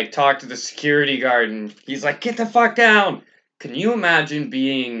back and, like, talk to the security guard, and he's like, get the fuck down! Can you imagine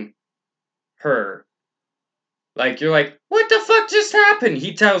being her? Like, you're like, what the fuck just happened?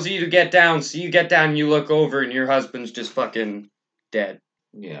 He tells you to get down, so you get down, you look over, and your husband's just fucking dead.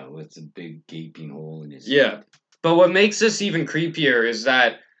 Yeah, with a big gaping hole in his Yeah. head. But what makes this even creepier is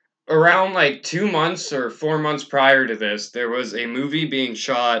that around like 2 months or 4 months prior to this, there was a movie being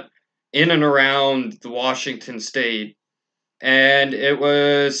shot in and around the Washington state. And it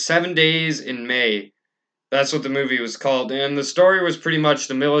was 7 Days in May. That's what the movie was called. And the story was pretty much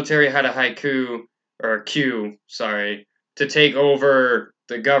the military had a coup, to take over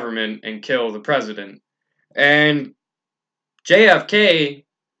the government and kill the president. And JFK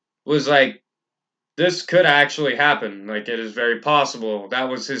was like, this could actually happen. Like, it is very possible. That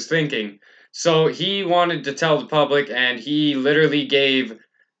was his thinking. So he wanted to tell the public, and he literally gave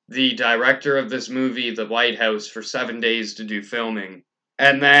the director of this movie the White House for 7 days to do filming.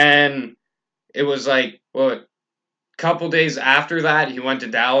 And then it was like, a couple days after that, he went to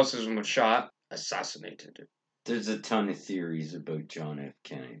Dallas and was shot, assassinated. There's a ton of theories about John F.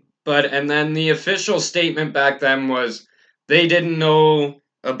 Kennedy. And then the official statement back then was they didn't know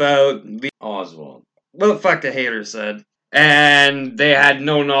about Oswald. Well, fuck the hater said. And they had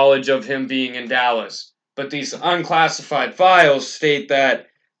no knowledge of him being in Dallas. But these unclassified files state that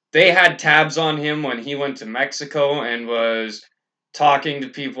they had tabs on him when he went to Mexico and was talking to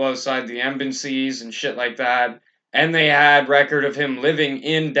people outside the embassies and shit like that. And they had record of him living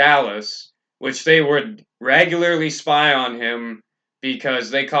in Dallas, which they would regularly spy on him because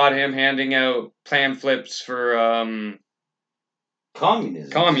they caught him handing out pamphlets for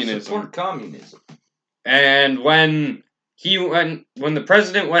communism. Support communism. And when the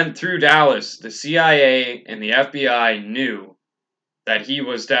president went through Dallas, the CIA and the FBI knew that he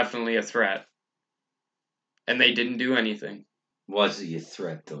was definitely a threat. And they didn't do anything. Was he a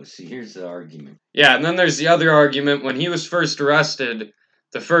threat, though? See, here's the argument. Yeah, and then there's the other argument. When he was first arrested,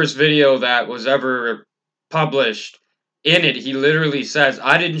 the first video that was ever published, in it, he literally says,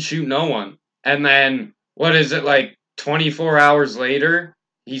 I didn't shoot no one. And then, 24 hours later,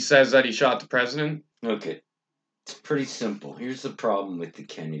 he says that he shot the president? Okay. It's pretty simple. Here's the problem with the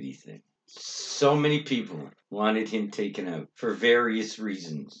Kennedy thing. So many people wanted him taken out for various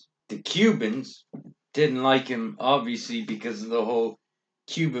reasons. The Cubans didn't like him, obviously, because of the whole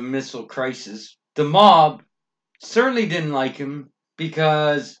Cuban Missile Crisis. The mob certainly didn't like him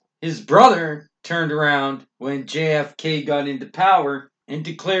because his brother turned around when JFK got into power and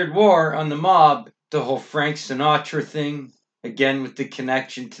declared war on the mob. The whole Frank Sinatra thing, again with the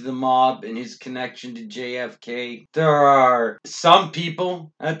connection to the mob and his connection to JFK. There are some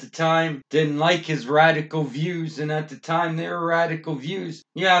people at the time didn't like his radical views, and at the time they were radical views.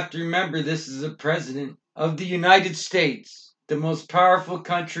 You have to remember, this is a president of the United States, the most powerful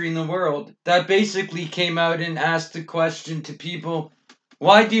country in the world, that basically came out and asked the question to people,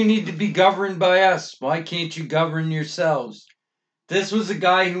 why do you need to be governed by us? Why can't you govern yourselves? This was a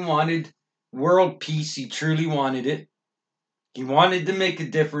guy who wanted world peace. He truly wanted it. He wanted to make a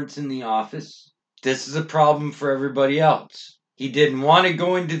difference in the office. This is a problem for everybody else. He didn't want to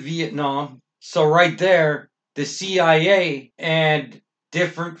go into Vietnam. So right there, the CIA and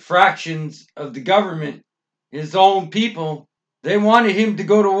different fractions of the government, his own people, they wanted him to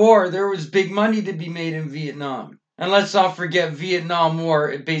go to war. There was big money to be made in Vietnam. And let's not forget Vietnam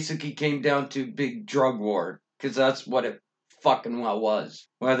War, it basically came down to a big drug war. Because that's what it fucking well was.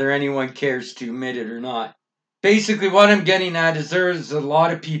 Whether anyone cares to admit it or not. Basically what I'm getting at is there's a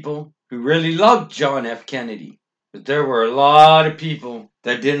lot of people who really loved John F. Kennedy. But there were a lot of people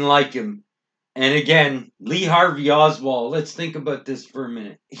that didn't like him. And again, Lee Harvey Oswald, let's think about this for a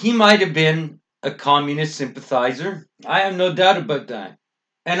minute. He might have been a communist sympathizer. I have no doubt about that.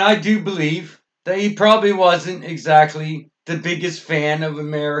 And I do believe that he probably wasn't exactly the biggest fan of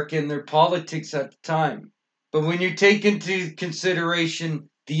America and their politics at the time. But when you take into consideration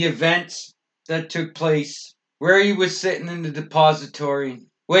the events that took place, where he was sitting in the depository,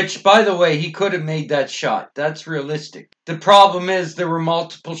 which, by the way, he could have made that shot. That's realistic. The problem is there were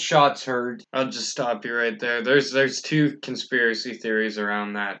multiple shots heard. I'll just stop you right there. There's two conspiracy theories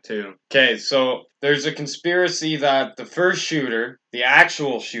around that, too. Okay, so there's a conspiracy that the first shooter, the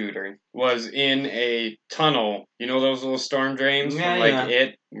actual shooter, was in a tunnel. You know those little storm drains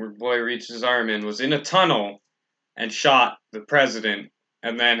where boy reached his arm in, was in a tunnel and shot the president.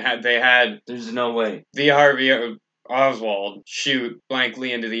 And then there's no way. Lee Harvey Oswald shoot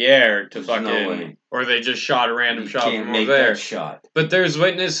blankly into the air to no way. Or they just shot a random shot from over there. That shot. But there's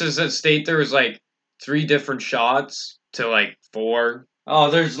witnesses that state there was 3 different shots to 4.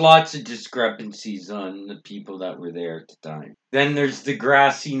 Oh, there's lots of discrepancies on the people that were there at the time. Then there's the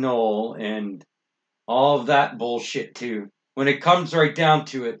grassy knoll and all of that bullshit too. When it comes right down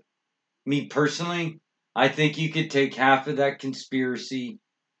to it, me personally, I think you could take half of that conspiracy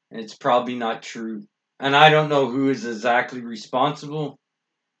and it's probably not true. And I don't know who is exactly responsible,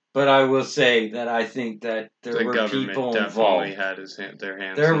 but I will say that I think that there were people involved. Had their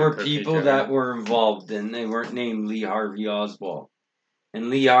hands. There were people that were involved and they weren't named Lee Harvey Oswald. And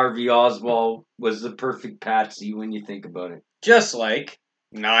Lee Harvey Oswald was the perfect patsy when you think about it. Just like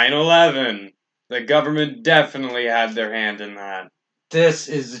 9/11. The government definitely had their hand in that. This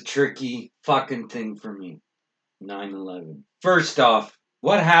is a tricky fucking thing for me. 9/11. First off,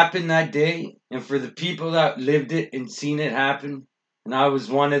 what happened that day? And for the people that lived it and seen it happen, and I was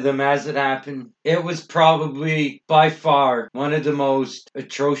one of them as it happened, it was probably by far one of the most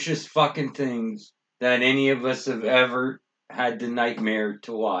atrocious fucking things that any of us have ever had the nightmare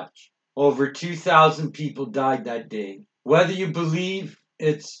to watch. Over 2,000 people died that day. Whether you believe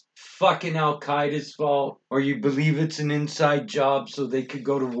it's fucking Al-Qaeda's fault, or you believe it's an inside job so they could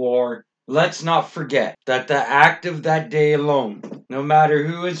go to war, let's not forget that the act of that day alone, no matter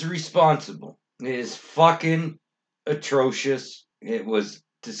who is responsible, is fucking atrocious. It was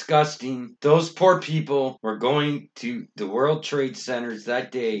disgusting. Those poor people were going to the World Trade Centers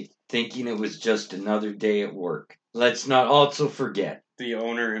that day thinking it was just another day at work. Let's not also forget the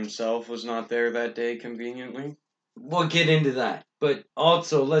owner himself was not there that day, conveniently. We'll get into that. But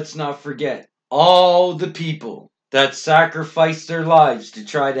also, let's not forget all the people that sacrificed their lives to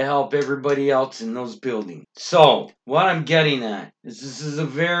try to help everybody else in those buildings. So, what I'm getting at is this is a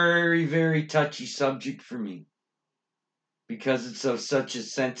very, very touchy subject for me because it's of such a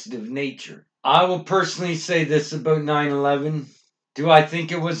sensitive nature. I will personally say this about 9/11. Do I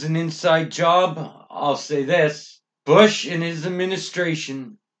think it was an inside job? I'll say this. Bush and his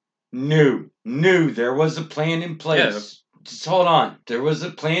administration knew there was a plan in place. Yeah. Just hold on. There was a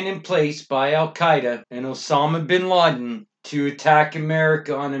plan in place by Al Qaeda and Osama bin Laden to attack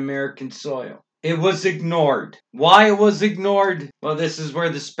America on American soil. It was ignored. Why it was ignored? Well, this is where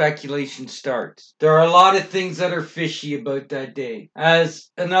the speculation starts. There are a lot of things that are fishy about that day.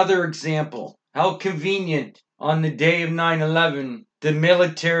 As another example, how convenient on the day of 9/11, the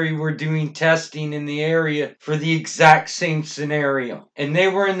military were doing testing in the area for the exact same scenario. And they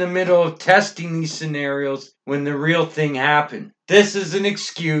were in the middle of testing these scenarios when the real thing happened. This is an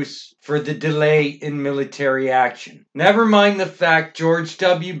excuse for the delay in military action. Never mind the fact George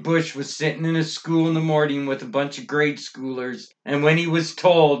W. Bush was sitting in a school in the morning with a bunch of grade schoolers, and when he was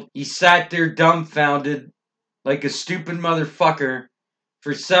told, he sat there dumbfounded like a stupid motherfucker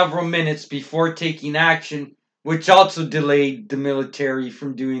for several minutes before taking action, which also delayed the military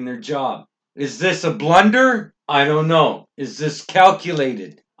from doing their job. Is this a blunder? I don't know. Is this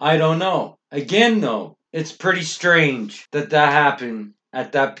calculated? I don't know. Again, though, it's pretty strange that happened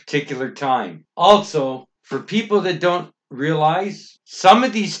at that particular time. Also, for people that don't realize, some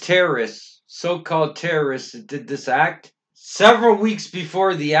of these terrorists, so-called terrorists that did this act, several weeks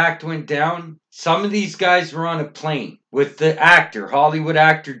before the act went down, some of these guys were on a plane with the actor, Hollywood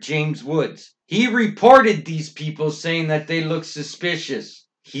actor James Woods. He reported these people saying that they looked suspicious.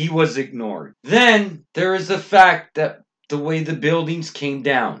 He was ignored. Then there is the fact that the way the buildings came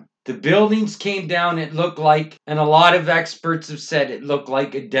down. The buildings came down, it looked like, and a lot of experts have said it looked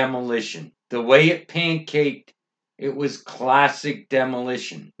like a demolition. The way it pancaked, it was classic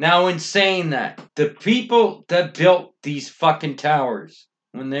demolition. Now, in saying that, the people that built these fucking towers,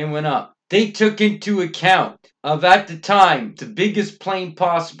 when they went up, they took into account of, at the time, the biggest plane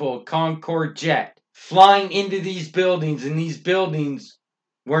possible, a Concorde jet, flying into these buildings, and these buildings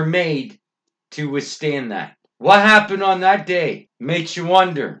were made to withstand that. What happened on that day makes you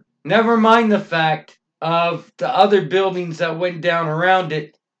wonder. Never mind the fact of the other buildings that went down around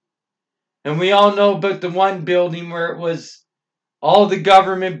it. And we all know about the one building where it was all the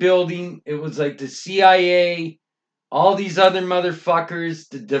government building. It was like the CIA, all these other motherfuckers,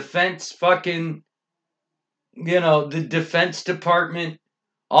 the defense fucking, the defense department.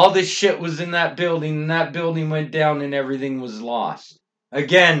 All this shit was in that building, and that building went down and everything was lost.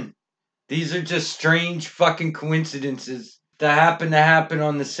 Again, these are just strange fucking coincidences that happen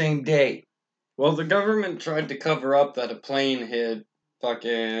on the same day. Well, the government tried to cover up that a plane hit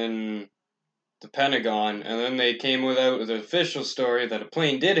fucking the Pentagon, and then they came out with an official story that a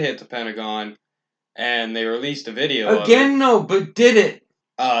plane did hit the Pentagon, and they released a video Again, no, but did it?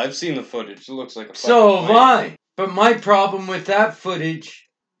 I've seen the footage. It looks like a fucking So have plane. I. But my problem with that footage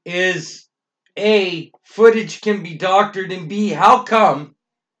is, A, footage can be doctored, and B, how come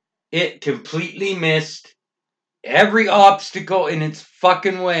it completely missed every obstacle in its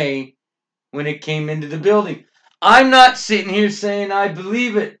fucking way when it came into the building? I'm not sitting here saying I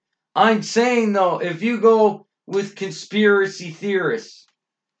believe it. I'm saying, though, if you go with conspiracy theorists,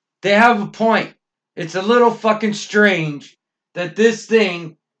 they have a point. It's a little fucking strange that this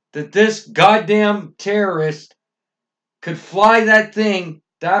goddamn terrorist could fly that thing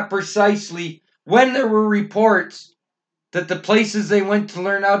that precisely when there were reports that the places they went to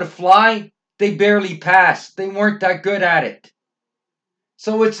learn how to fly, they barely passed. They weren't that good at it.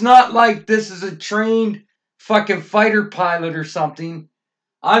 So it's not like this is a trained fucking fighter pilot or something.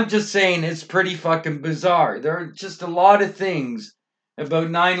 I'm just saying it's pretty fucking bizarre. There are just a lot of things about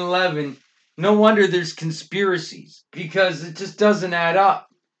 9/11. No wonder there's conspiracies, because it just doesn't add up.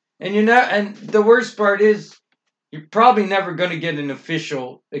 And the worst part is, you're probably never going to get an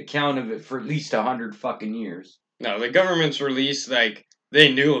official account of it for at least 100 fucking years. No, the government's released,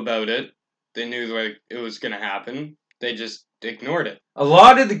 they knew about it. They knew, it was going to happen. They just ignored it. A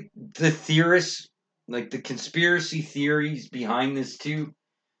lot of the theorists, the conspiracy theories behind this too,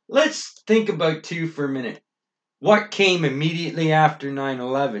 let's think about two for a minute. What came immediately after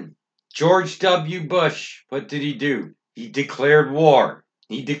 9/11? George W. Bush, what did he do? He declared war.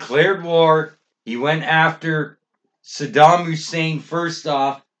 He went after Saddam Hussein first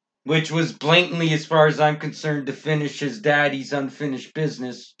off, which was blatantly, as far as I'm concerned, to finish his daddy's unfinished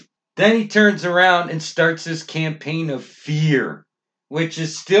business. Then he turns around and starts this campaign of fear. which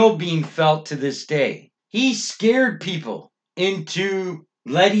is still being felt to this day. He scared people into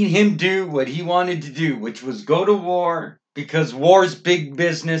letting him do what he wanted to do, which was go to war, because war's big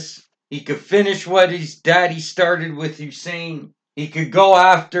business. He could finish what his daddy started with Hussein. He could go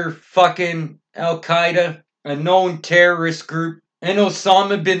after fucking Al-Qaeda, a known terrorist group, and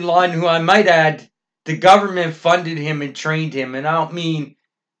Osama bin Laden, who I might add, the government funded him and trained him, and I don't mean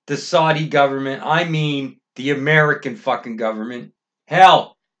the Saudi government, I mean the American fucking government.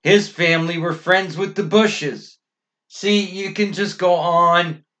 Hell, his family were friends with the Bushes. See, you can just go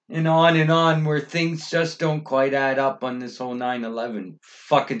on and on and on where things just don't quite add up on this whole 9/11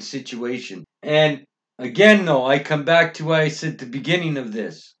 fucking situation. And again, though, I come back to what I said at the beginning of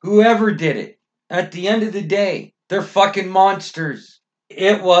this. Whoever did it, at the end of the day, they're fucking monsters.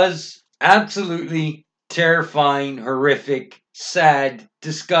 It was absolutely terrifying, horrific, sad,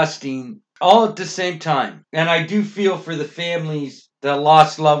 disgusting, all at the same time. And I do feel for the families that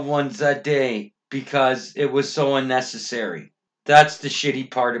lost loved ones that day because it was so unnecessary. That's the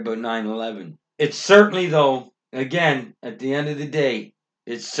shitty part about 9/11. It certainly, though, again, at the end of the day,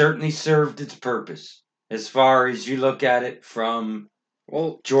 it certainly served its purpose. As far as you look at it from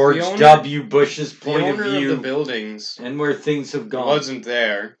George W. Bush's point of view, of the buildings, and where things have gone. Wasn't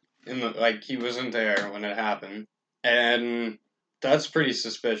there. He wasn't there when it happened. And that's pretty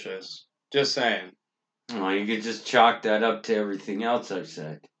suspicious. Just saying. Oh, you could just chalk that up to everything else I've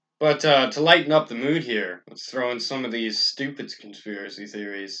said. But to lighten up the mood here, let's throw in some of these stupid conspiracy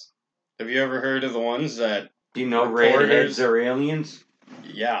theories. Have you ever heard of the ones that... Do you know redheads are aliens?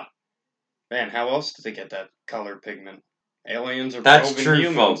 Yeah. Man, how else did they get that color pigment? Aliens are That's probing true,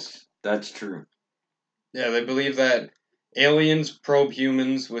 humans. folks. That's true. Yeah, they believe that aliens probe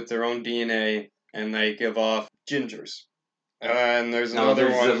humans with their own DNA, and they give off gingers. And there's another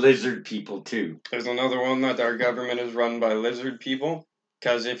one. There's the lizard people, too. There's another one that our government is run by lizard people.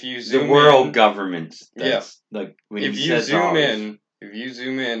 Because if you zoom in... The world government. Yeah. Like when if you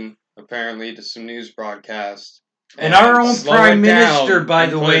zoom in, apparently, to some news broadcast... And our own prime minister, by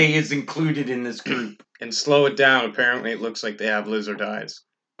the way, is included in this group. And slow it down, apparently it looks like they have lizard eyes.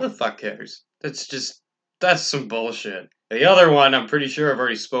 Who the fuck cares? That's some bullshit. The other one I'm pretty sure I've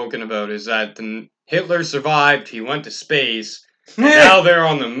already spoken about is that Hitler survived, he went to space, and now they're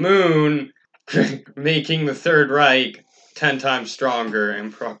on the moon, making the Third Reich 10 times stronger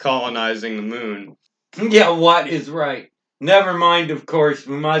and colonizing the moon. Yeah, what is right? Never mind, of course,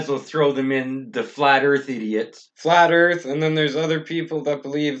 we might as well throw them in the flat earth idiots. Flat earth, and then there's other people that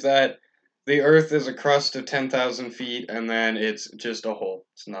believe that the earth is a crust of 10,000 feet, and then it's just a hole.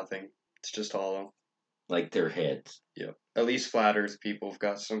 It's nothing. It's just hollow. Like their heads. Yep. At least flat earth people have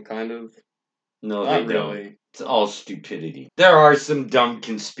got some kind of... No, Not they really. don't. It's all stupidity. There are some dumb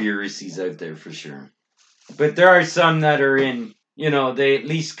conspiracies out there for sure. But there are some that are in, they at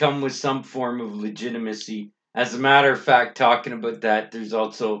least come with some form of legitimacy. As a matter of fact, talking about that, there's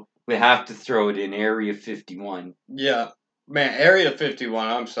also, we have to throw it in, Area 51. Yeah. Man, Area 51,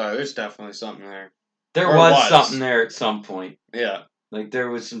 I'm sorry, there's definitely something there. There was something there at some point. Yeah. Like, there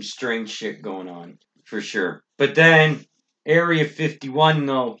was some strange shit going on, for sure. But then, Area 51,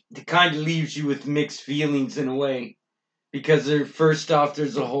 though, it kind of leaves you with mixed feelings in a way. Because first off,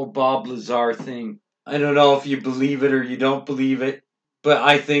 there's a whole Bob Lazar thing. I don't know if you believe it or you don't believe it. But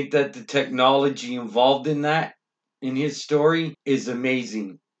I think that the technology involved in that, in his story, is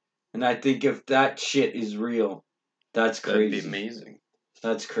amazing. And I think if that shit is real, that's crazy. That'd be amazing.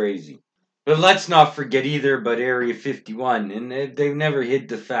 That's crazy. But let's not forget either about Area 51. And they've never hid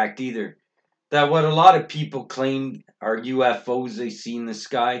the fact either. That what a lot of people claim are UFOs they see in the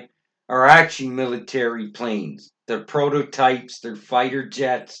sky are actually military planes. They're prototypes, they're fighter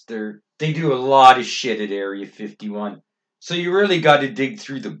jets, they do a lot of shit at Area 51. So you really got to dig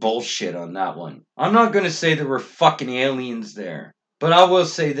through the bullshit on that one. I'm not going to say there were fucking aliens there. But I will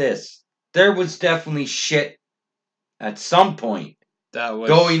say this. There was definitely shit at some point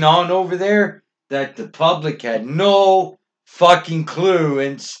going on over there that the public had no fucking clue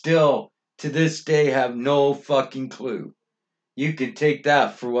and still to this day have no fucking clue. You can take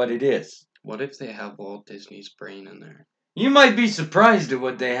that for what it is. What if they have Walt Disney's brain in there? You might be surprised at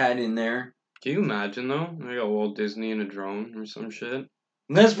what they had in there. Can you imagine, though? They got Walt Disney in a drone or some shit.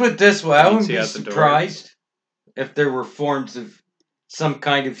 Let's put it this way. I wouldn't be surprised if there were forms of some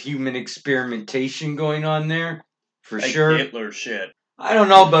kind of human experimentation going on there. For like sure. Hitler shit. I don't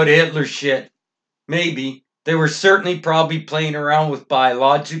know about Hitler shit. Maybe. They were certainly probably playing around with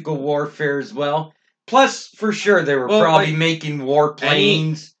biological warfare as well. Plus, for sure, they were probably making war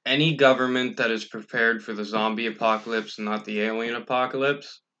planes. Any government that is prepared for the zombie apocalypse and not the alien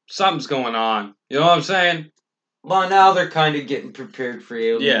apocalypse, something's going on. You know what I'm saying? Well, now they're kind of getting prepared for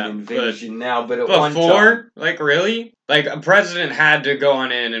alien invasion now, but at one time... Like, really? Like, a president had to go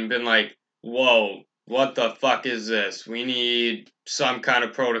on in and been like, whoa, what the fuck is this? We need some kind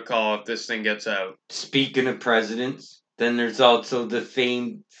of protocol if this thing gets out. Speaking of presidents, then there's also the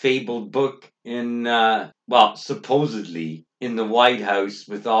fabled book in, supposedly in the White House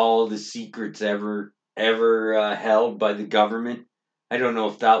with all the secrets ever held by the government. I don't know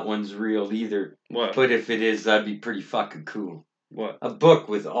if that one's real either. What? But if it is, that'd be pretty fucking cool. What? A book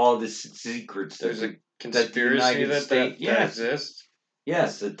with all the secrets. There's a conspiracy that exists?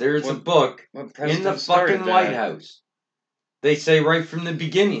 Yes, that there's a book in the fucking White House. They say right from the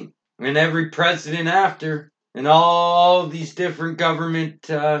beginning. And every president after, and all these different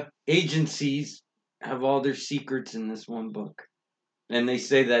government agencies have all their secrets in this one book. And they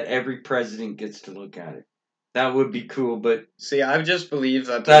say that every president gets to look at it. That would be cool, but... See, I just believe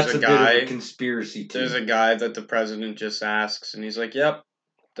that there's a guy... bit of a conspiracy, too. There's a guy that the president just asks, and he's like, yep,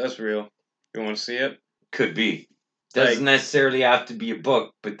 that's real. You want to see it? Could be. Doesn't necessarily have to be a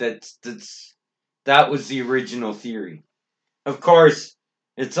book, but that was the original theory. Of course,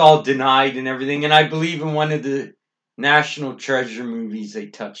 it's all denied and everything, and I believe in one of the National Treasure movies they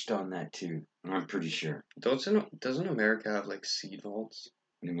touched on that, too. I'm pretty sure. Doesn't America have, like, seed vaults?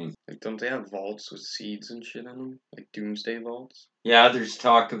 What do you mean? Like, don't they have vaults with seeds and shit in them? Like doomsday vaults? Yeah, there's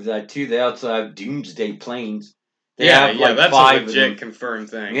talk of that too. They also have doomsday planes. That's a legit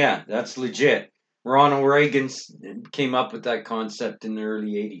confirmed thing. Yeah, that's legit. Ronald Reagan came up with that concept in the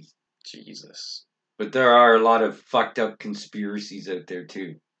early 80s. Jesus. But there are a lot of fucked up conspiracies out there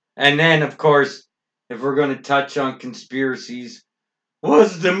too. And then, of course, if we're going to touch on conspiracies,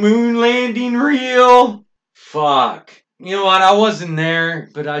 was the moon landing real? Fuck. You know what, I wasn't there,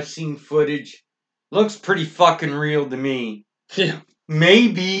 but I've seen footage. Looks pretty fucking real to me. Yeah.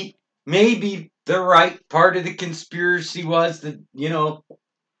 Maybe the right part of the conspiracy was that,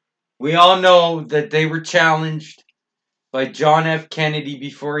 we all know that they were challenged by John F. Kennedy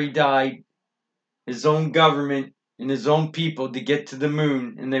before he died, his own government and his own people to get to the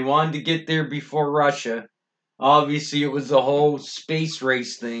moon, and they wanted to get there before Russia. Obviously, it was the whole space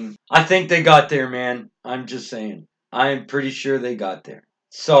race thing. I think they got there, man. I'm just saying. I'm pretty sure they got there.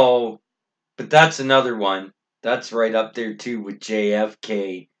 So, but that's another one. That's right up there too with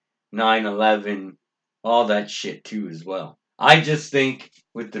JFK, 9/11, all that shit too as well. I just think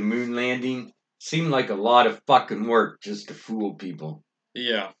with the moon landing, seemed like a lot of fucking work just to fool people.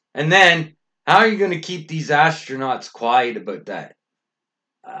 Yeah. And then, how are you going to keep these astronauts quiet about that?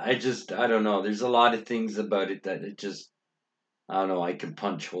 I don't know. There's a lot of things about it that I don't know, I can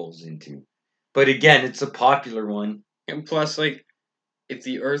punch holes into. But again, it's a popular one. And plus, like, if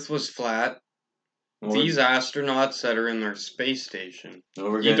the Earth was flat, these astronauts that are in their space station,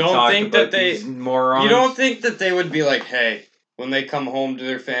 you don't think that they would be like, hey, when they come home to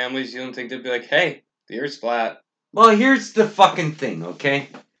their families, you don't think they'd be like, hey, the Earth's flat. Well, here's the fucking thing, okay?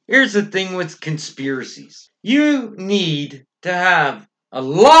 Here's the thing with conspiracies. You need to have a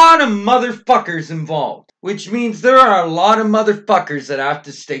lot of motherfuckers involved, which means there are a lot of motherfuckers that have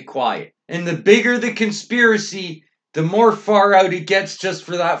to stay quiet. And the bigger the conspiracy, the more far out it gets just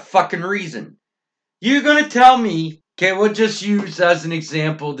for that fucking reason. You're gonna tell me, okay, we'll just use as an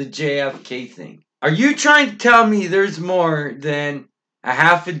example the JFK thing. Are you trying to tell me there's more than a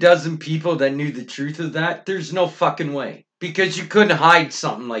half a dozen people that knew the truth of that? There's no fucking way. Because you couldn't hide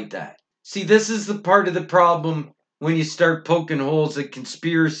something like that. See, this is the part of the problem when you start poking holes at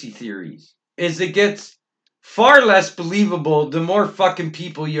conspiracy theories. Is it gets far less believable the more fucking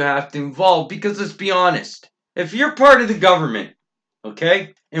people you have to involve. Because let's be honest. If you're part of the government,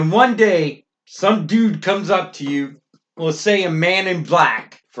 okay, and one day some dude comes up to you, we'll say a man in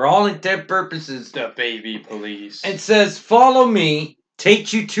black, for all intent purposes, the baby police, and says, follow me,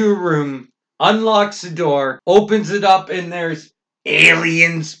 takes you to a room, unlocks the door, opens it up, and there's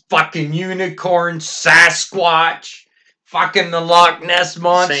aliens, fucking unicorns, Sasquatch, fucking the Loch Ness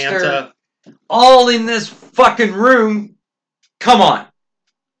Monster, Santa, all in this fucking room. Come on.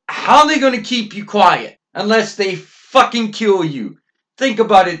 How are they going to keep you quiet? Unless they fucking kill you. Think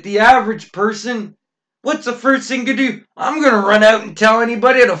about it. The average person, what's the first thing to do? I'm going to run out and tell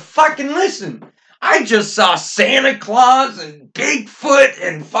anybody to fucking listen. I just saw Santa Claus and Bigfoot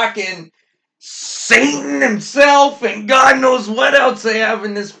and fucking Satan himself and God knows what else they have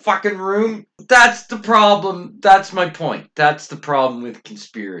in this fucking room. That's the problem. That's my point. That's the problem with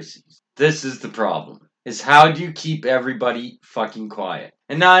conspiracies. This is the problem. Is how do you keep everybody fucking quiet?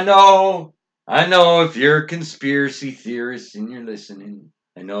 And I know if you're a conspiracy theorist and you're listening,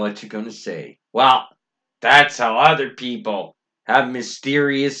 I know what you're going to say. Well, that's how other people have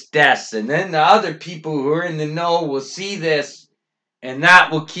mysterious deaths. And then the other people who are in the know will see this, and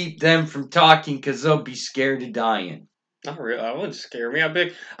that will keep them from talking because they'll be scared of dying. Not really. That wouldn't scare me. I'd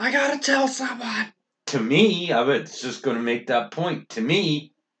be, I gotta tell someone. To me, I was just going to make that point. To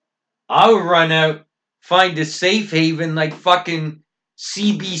me, I would run out, find a safe haven like fucking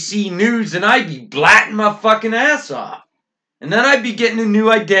CBC News, and I'd be blatting my fucking ass off. And then I'd be getting a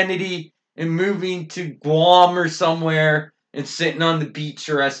new identity and moving to Guam or somewhere and sitting on the beach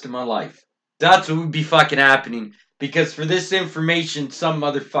the rest of my life. That's what would be fucking happening. Because for this information, some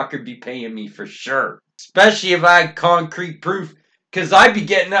motherfucker be paying me for sure. Especially if I had concrete proof. Because I'd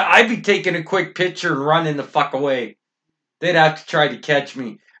be taking a quick picture and running the fuck away. They'd have to try to catch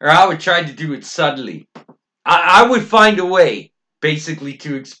me. Or I would try to do it subtly. I would find a way, basically,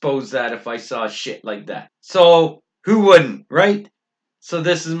 to expose that if I saw shit like that. So, who wouldn't, right? So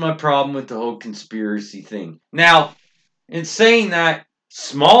this is my problem with the whole conspiracy thing. Now, in saying that,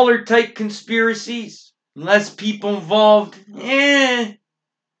 smaller type conspiracies, less people involved,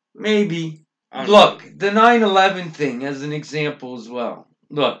 maybe. Look, the 9/11 thing as an example as well.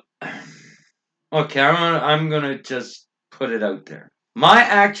 Look, okay, I'm gonna just put it out there. My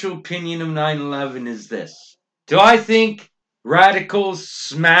actual opinion of 9/11 is this. Do I think radicals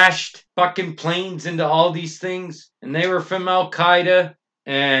smashed fucking planes into all these things and they were from Al-Qaeda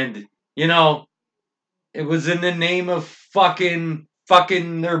and, you know, it was in the name of fucking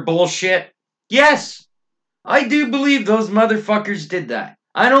their bullshit? Yes, I do believe those motherfuckers did that.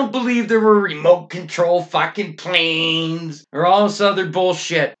 I don't believe there were remote control fucking planes or all this other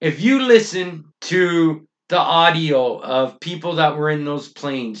bullshit. If you listen to the audio of people that were in those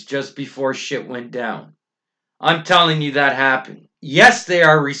planes just before shit went down, I'm telling you that happened. Yes, they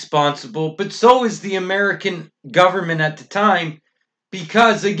are responsible, but so is the American government at the time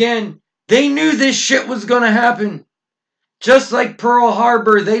because, again, they knew this shit was going to happen. Just like Pearl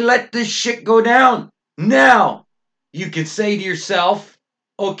Harbor, they let this shit go down. Now, you can say to yourself,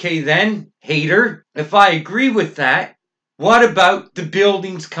 okay then, hater, if I agree with that, what about the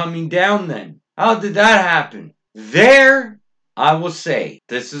buildings coming down then? How did that happen? There, I will say,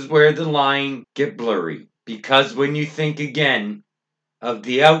 this is where the line get blurry. Because when you think again of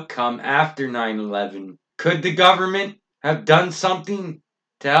the outcome after 9/11, could the government have done something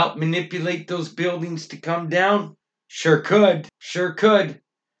to help manipulate those buildings to come down? Sure could. Sure could.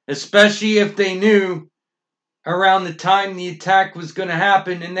 Especially if they knew around the time the attack was going to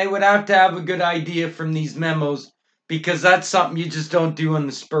happen, and they would have to have a good idea from these memos because that's something you just don't do on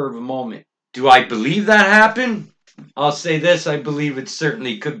the spur of a moment. Do I believe that happened? I'll say this, I believe it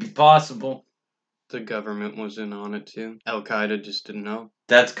certainly could be possible. The government was in on it too. Al-Qaeda just didn't know.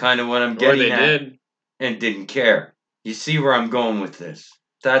 That's kind of what I'm getting at. Or they did. And didn't care. You see where I'm going with this?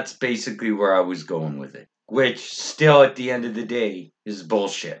 That's basically where I was going with it. Which, still at the end of the day, is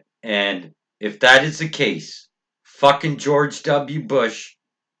bullshit. And if that is the case, fucking George W. Bush,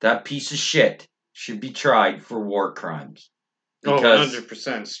 that piece of shit, should be tried for war crimes. Because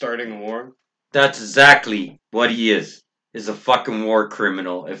 100% starting a war. That's exactly what he is a fucking war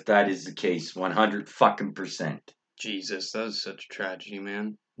criminal, if that is the case, 100%. Jesus, that was such a tragedy,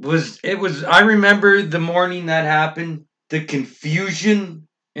 man. I remember the morning that happened, the confusion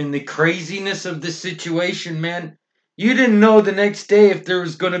and the craziness of the situation, man. You didn't know the next day if there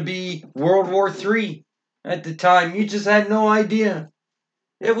was going to be World War III at the time. You just had no idea.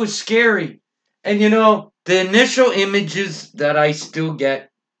 It was scary. And you know, the initial images that I still get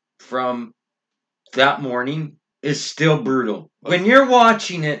from that morning is still brutal. When you're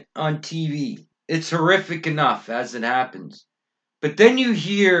watching it on TV, it's horrific enough as it happens. But then you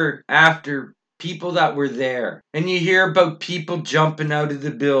hear after people that were there, and you hear about people jumping out of the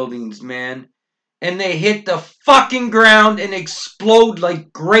buildings, man, and they hit the fucking ground and explode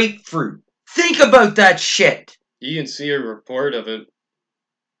like grapefruit. Think about that shit. You can see a report of it.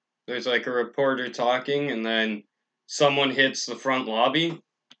 There's like a reporter talking, and then someone hits the front lobby,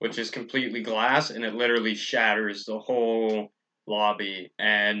 which is completely glass, and it literally shatters the whole lobby,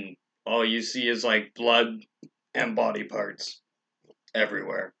 and all you see is like blood and body parts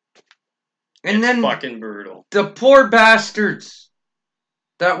everywhere. And it's then fucking brutal. The poor bastards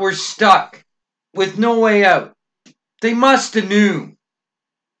that were stuck with no way out. They must have knew.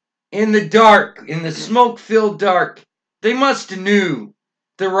 In the dark, in the smoke-filled dark, they must have knew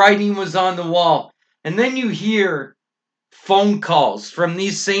the writing was on the wall. And then you hear phone calls from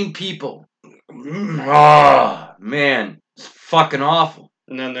these same people. Oh, man. It's fucking awful.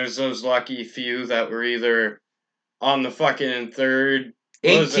 And then there's those lucky few that were either on the fucking third.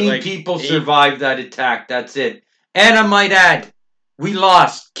 18 people survived that attack. That's it. And I might add, we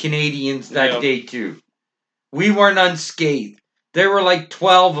lost Canadians that day too. We weren't unscathed. There were like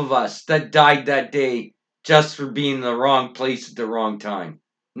 12 of us that died that day just for being in the wrong place at the wrong time.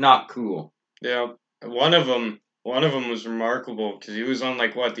 Not cool. Yeah, one of them was remarkable because he was on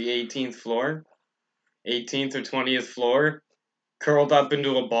like what, the 18th floor, 18th or 20th floor, curled up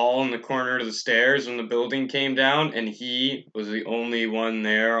into a ball in the corner of the stairs when the building came down, and he was the only one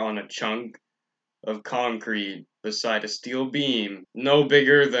there on a chunk of concrete beside a steel beam, no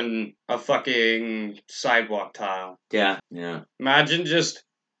bigger than a fucking sidewalk tile. Yeah. Imagine just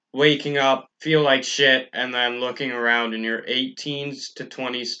waking up, feel like shit, and then looking around and you're 18 to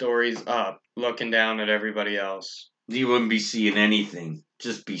 20 stories up, looking down at everybody else. You wouldn't be seeing anything.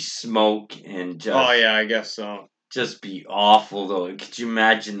 Just be smoke and just... Oh yeah, I guess so. Just be awful, though. Could you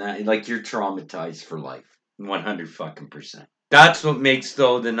imagine that? Like, you're traumatized for life. 100%. That's what makes,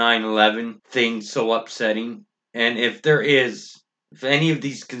 though, the 9/11 thing so upsetting. And if any of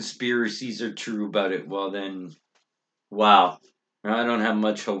these conspiracies are true about it, well then, wow. I don't have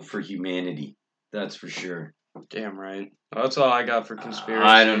much hope for humanity. That's for sure. Damn right. Well, that's all I got for conspiracies.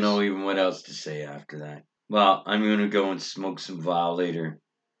 I don't know even what else to say after that. Well, I'm going to go and smoke some Vile later.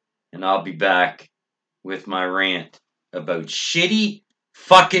 And I'll be back with my rant about shitty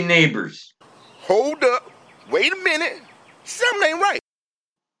fucking neighbors. Hold up. Wait a minute. Something ain't right.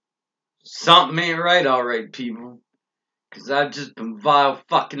 Something ain't right, alright, people. Because I've just been vile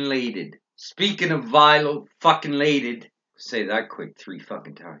fucking lated. Speaking of vile fucking lated, say that quick 3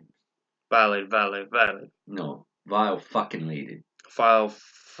 fucking times. Valid. No, vile fucking lated. File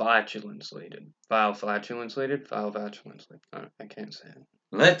flatulence lated. File flatulence lated? File flatulence lated. I can't say it.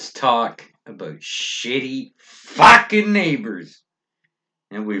 Let's talk about shitty fucking neighbors.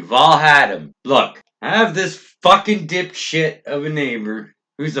 And we've all had them. Look, I have this fucking dipshit of a neighbor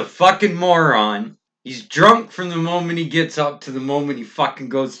who's a fucking moron. He's drunk from the moment he gets up to the moment he fucking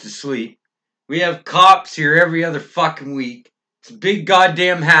goes to sleep. We have cops here every other fucking week. It's a big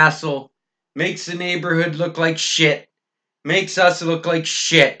goddamn hassle. Makes the neighborhood look like shit. Makes us look like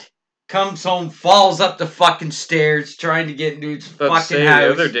shit. Comes home, falls up the fucking stairs, trying to get into his fucking house.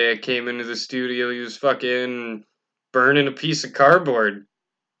 The other day I came into the studio, he was fucking burning a piece of cardboard.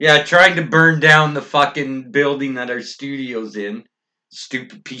 Yeah, trying to burn down the fucking building that our studio's in.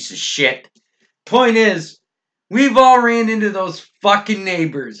 Stupid piece of shit. Point is, we've all ran into those fucking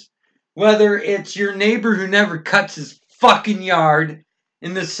neighbors. Whether it's your neighbor who never cuts his fucking yard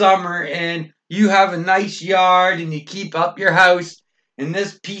in the summer and you have a nice yard and you keep up your house and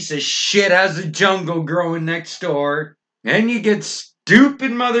this piece of shit has a jungle growing next door, and you get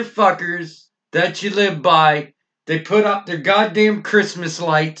stupid motherfuckers that you live by. They put up their goddamn Christmas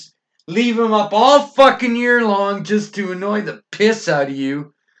lights, leave them up all fucking year long just to annoy the piss out of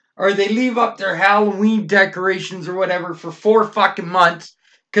you, or they leave up their Halloween decorations or whatever for 4 fucking months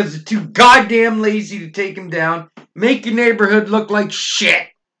because they're too goddamn lazy to take them down, make your neighborhood look like shit.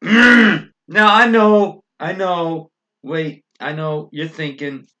 Now, I know, you're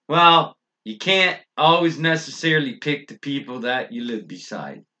thinking, well, you can't always necessarily pick the people that you live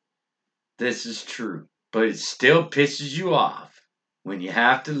beside. This is true. But it still pisses you off when you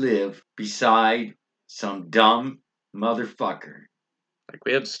have to live beside some dumb motherfucker. Like,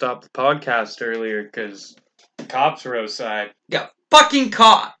 we had to stop the podcast earlier because the cops were outside. Yeah, fucking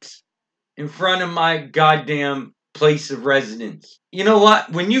cops in front of my goddamn place of residence. You know what?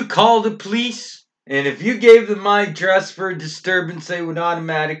 When you call the police, and if you gave them my address for a disturbance, they would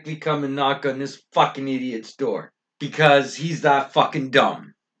automatically come and knock on this fucking idiot's door. Because he's that fucking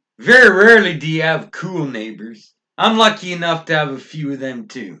dumb. Very rarely do you have cool neighbors. I'm lucky enough to have a few of them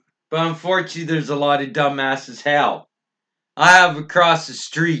too. But unfortunately, there's a lot of dumbass as hell. I have across the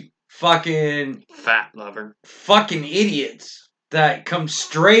street fucking... fat lover. Fucking idiots that come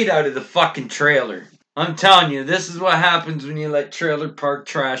straight out of the fucking trailer. I'm telling you, this is what happens when you let trailer park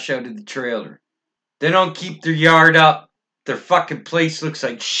trash out of the trailer. They don't keep their yard up. Their fucking place looks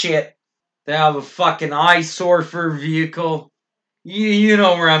like shit. They have a fucking eyesore for a vehicle. You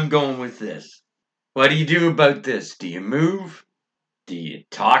know where I'm going with this. What do you do about this? Do you move? Do you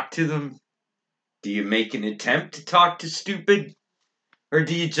talk to them? Do you make an attempt to talk to stupid? Or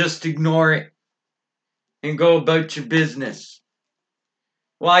do you just ignore it and go about your business?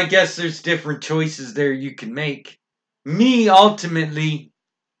 Well, I guess there's different choices there you can make. Me, ultimately,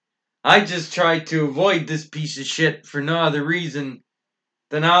 I just try to avoid this piece of shit for no other reason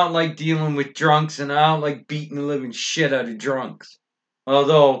than I don't like dealing with drunks and I don't like beating the living shit out of drunks.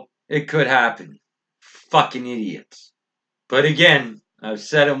 Although, it could happen. Fucking idiots. But again, I've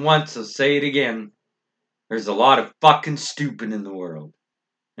said it once, I'll say it again. There's a lot of fucking stupid in the world.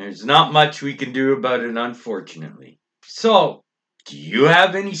 There's not much we can do about it, unfortunately. So, do you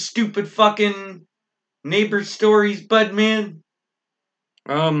have any stupid fucking neighbor stories, Budman?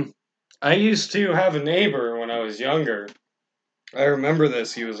 I used to have a neighbor when I was younger. I remember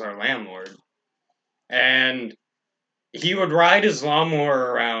this. He was our landlord. And he would ride his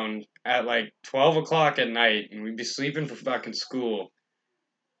lawnmower around at like 12 o'clock at night, and we'd be sleeping for fucking school.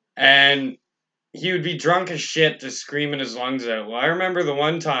 And he would be drunk as shit, just screaming his lungs out. Well, I remember the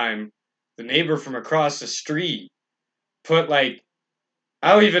one time the neighbor from across the street put like,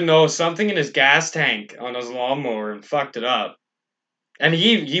 I don't even know, something in his gas tank on his lawnmower and fucked it up. And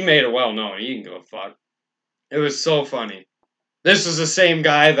he made it well known. He didn't give a fuck. It was so funny. This was the same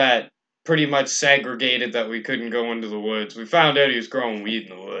guy that pretty much segregated that we couldn't go into the woods. We found out he was growing weed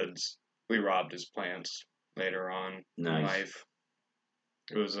in the woods. We robbed his plants later on in life.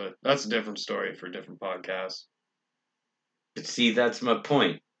 That's a different story for a different podcast. But see, that's my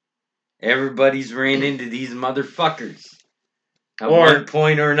point. Everybody's ran into these motherfuckers at one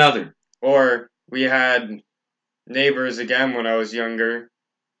point or another. Or we had neighbors again when I was younger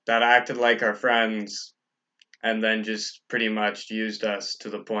that acted like our friends and then just pretty much used us to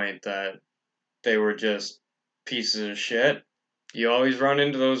the point that they were just pieces of shit. You always run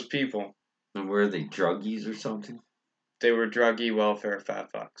into those people. And were they druggies or something? They were druggy welfare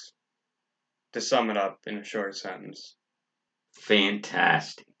fat fucks. To sum it up in a short sentence.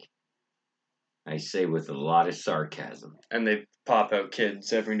 Fantastic. I say with a lot of sarcasm. And they pop out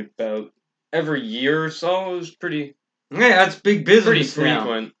kids every year or so. It was pretty... Yeah, that's big business. Pretty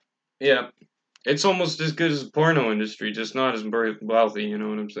frequent. Now. Yeah. It's almost as good as the porno industry, just not as wealthy, you know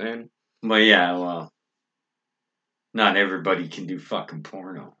what I'm saying? Well, yeah, well... Not everybody can do fucking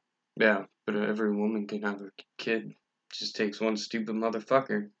porno. Yeah, but every woman can have a kid. It just takes one stupid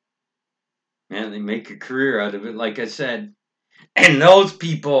motherfucker. Man, they make a career out of it, like I said. And those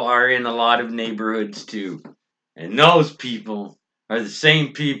people are in a lot of neighborhoods, too. And those people are the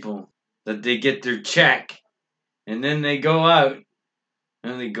same people that they get their check. And then they go out.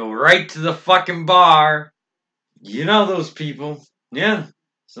 And they go right to the fucking bar. You know those people. Yeah.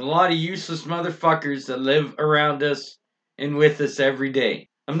 There's a lot of useless motherfuckers that live around us and with us every day.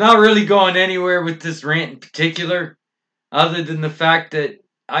 I'm not really going anywhere with this rant in particular, other than the fact that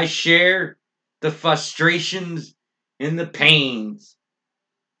I share the frustrations and the pains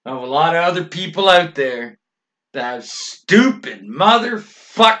of a lot of other people out there that have stupid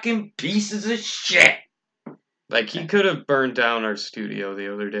motherfucking pieces of shit. Like, he could have burned down our studio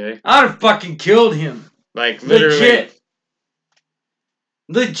the other day. I'd have fucking killed him. Like, literally.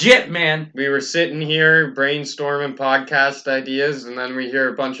 Legit, man. We were sitting here brainstorming podcast ideas, and then we hear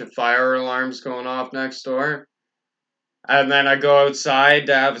a bunch of fire alarms going off next door. And then I go outside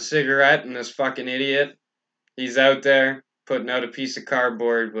to have a cigarette, and this fucking idiot, he's out there putting out a piece of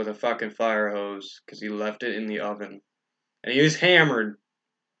cardboard with a fucking fire hose because he left it in the oven. And he was hammered.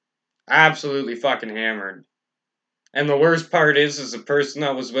 Absolutely fucking hammered. And the worst part is the person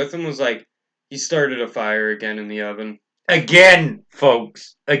that was with him was like, he started a fire again in the oven. Again,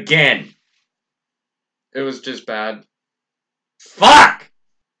 folks. Again. It was just bad. Fuck!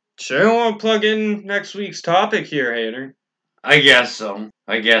 Sure, I want to plug in next week's topic here, hater. I guess so.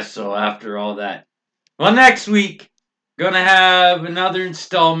 After all that. Well, next week, gonna have another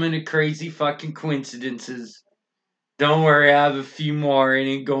installment of Crazy Fucking Coincidences. Don't worry, I have a few more. It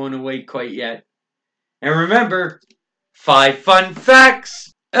ain't going away quite yet. And remember, 5 fun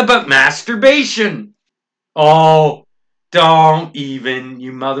facts about masturbation. Oh, don't even,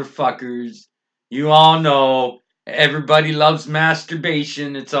 you motherfuckers. You all know everybody loves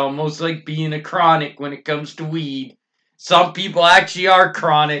masturbation. It's almost like being a chronic when it comes to weed. Some people actually are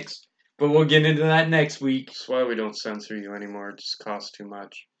chronics, but we'll get into that next week. That's why we don't censor you anymore. It just costs too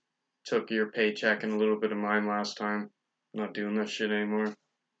much. Took your paycheck and a little bit of mine last time. I'm not doing this shit anymore.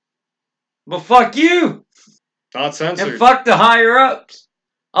 Well, fuck you! Not censored. And fuck the higher-ups.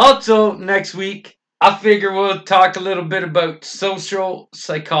 Also, next week, I figure we'll talk a little bit about social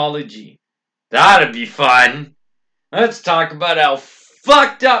psychology. That'd be fun. Let's talk about how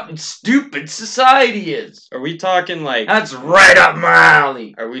fucked up and stupid society is. Are we talking like... That's right up my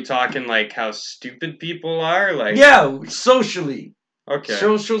alley. Are we talking like how stupid people are? Like, yeah, socially. Okay.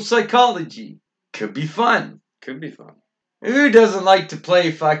 Social psychology. Could be fun. Could be fun. Who doesn't like to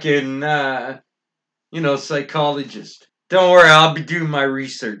play fucking, psychologist? Don't worry, I'll be doing my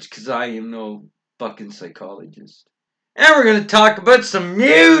research, because I am no fucking psychologist. And we're going to talk about some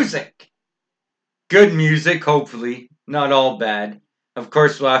music. Good music, hopefully. Not all bad. Of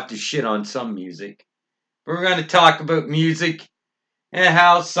course, we'll have to shit on some music. But we're going to talk about music and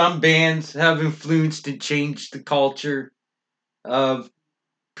how some bands have influenced and changed the culture of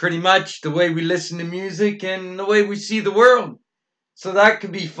pretty much the way we listen to music and the way we see the world. So that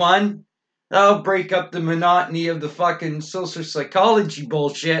could be fun. That'll break up the monotony of the fucking social psychology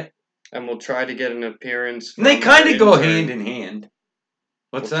bullshit. And we'll try to get an appearance. And they from our kind of go intern. hand in hand.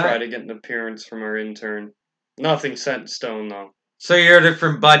 What's We'll that? try to get an appearance from our intern. Nothing set in stone, though. So you heard it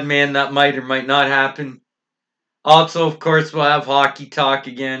from Budman. That might or might not happen. Also, of course, we'll have hockey talk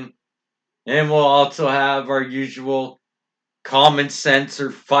again. And we'll also have our usual common sense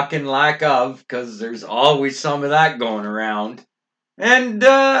or fucking lack of, because there's always some of that going around. And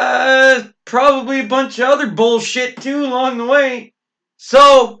probably a bunch of other bullshit too along the way.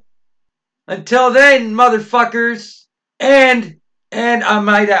 So, until then, motherfuckers, and I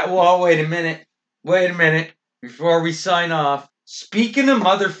might add, well, wait a minute, before we sign off. Speaking of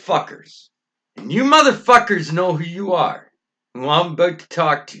motherfuckers, and you motherfuckers know who you are, who I'm about to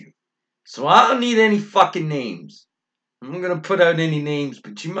talk to. So I don't need any fucking names. I'm not gonna put out any names,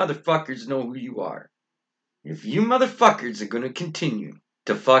 but you motherfuckers know who you are. If you motherfuckers are gonna continue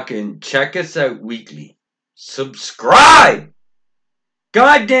to fucking check us out weekly, subscribe!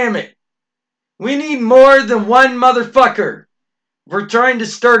 God damn it! We need more than one motherfucker. We're trying to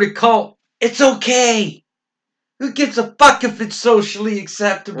start a cult. It's okay. Who gives a fuck if it's socially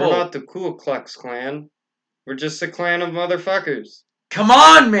acceptable? We're not the Ku Klux Klan. We're just a clan of motherfuckers. Come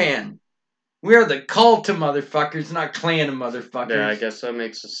on, man! We are the cult of motherfuckers, not clan of motherfuckers. Yeah, I guess that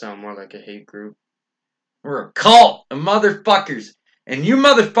makes us sound more like a hate group. We're a cult of motherfuckers. And you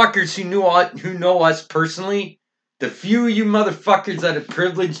motherfuckers who know us personally, the few of you motherfuckers that are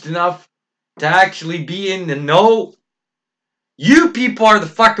privileged enough to actually be in the know, you people are the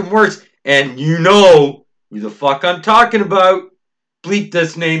fucking worst. And you know who the fuck I'm talking about. Bleep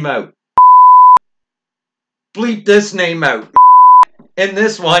this name out. Bleep this name out. And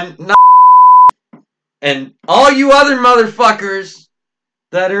this one, not. And all you other motherfuckers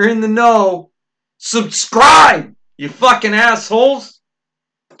that are in the know, subscribe, you fucking assholes.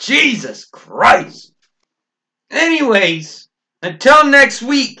 Jesus Christ. Anyways, until next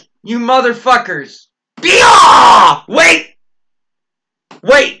week, you motherfuckers. Bia! Wait!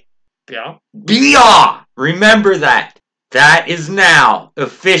 Yeah? Bia! Remember that. That is now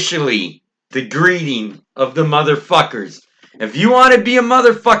officially the greeting of the motherfuckers. If you want to be a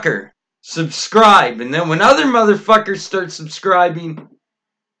motherfucker, subscribe. And then when other motherfuckers start subscribing,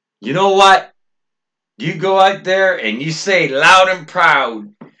 you know what? You go out there and you say loud and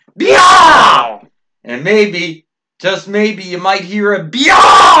proud, Bia! And maybe, just maybe, you might hear a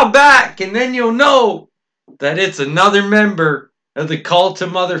Bia back. And then you'll know that it's another member of the cult of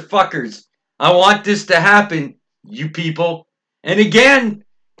motherfuckers. I want this to happen, you people. And again,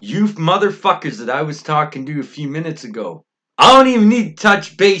 you motherfuckers that I was talking to a few minutes ago. I don't even need to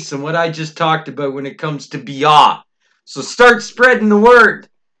touch base on what I just talked about when it comes to Bia. So start spreading the word.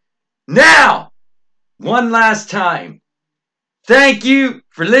 Now, one last time. Thank you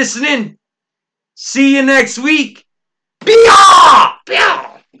for listening. See you next week. Bia! Bia!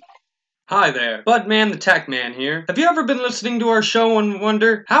 Hi there, Budman the Tech Man here. Have you ever been listening to our show and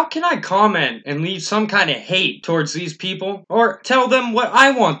wonder, how can I comment and leave some kind of hate towards these people? Or tell them what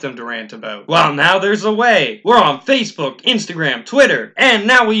I want them to rant about? Well, now there's a way. We're on Facebook, Instagram, Twitter, and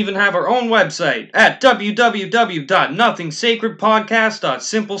now we even have our own website at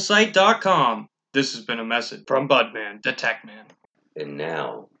www.nothing.sacredpodcast.simplesite.com. This has been a message from Budman the Tech Man. And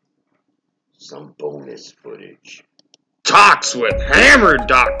now, some bonus footage. Talks with Hammer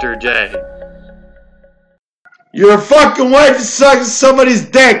Dr. J. Your fucking wife is sucking somebody's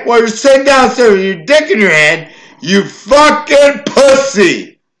dick while you're sitting downstairs with your dick in your hand, you fucking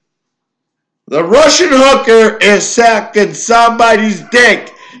pussy! The Russian hooker is sucking somebody's dick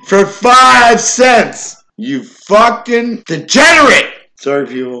for 5 cents! You fucking degenerate! Sorry,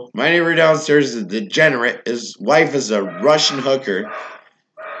 people. My neighbor downstairs is a degenerate. His wife is a Russian hooker.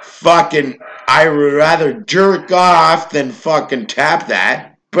 Fucking, I would rather jerk off than fucking tap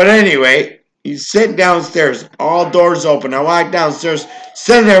that. But anyway, he's sitting downstairs, all doors open. I walk downstairs,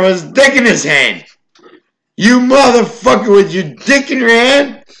 sitting there with his dick in his hand. You motherfucker with your dick in your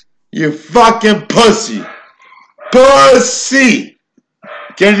hand? You fucking pussy. Pussy!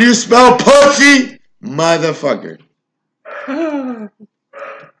 Can you spell pussy? Motherfucker.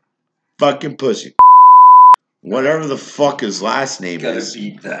 Fucking pussy. Whatever the fuck his last name is.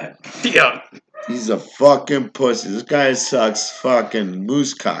 Beat that. Yeah. He's a fucking pussy. This guy sucks fucking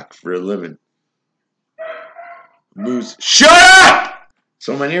moose cock for a living. Moose. Shut up!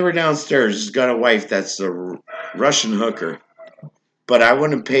 So my neighbor downstairs has got a wife that's a Russian hooker. But I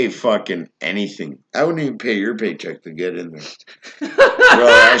wouldn't pay fucking anything. I wouldn't even pay your paycheck to get in there. Bro,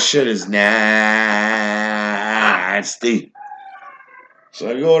 that shit is nasty. So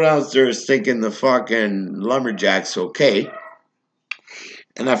I go downstairs thinking the fucking lumberjack's okay.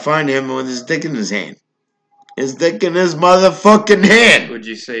 And I find him with his dick in his hand. His dick in his motherfucking hand. Would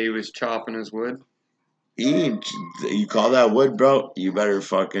you say he was chopping his wood? You call that wood, bro? You better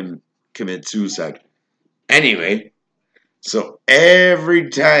fucking commit suicide. Anyway, so every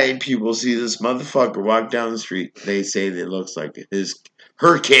time people see this motherfucker walk down the street, they say that it looks like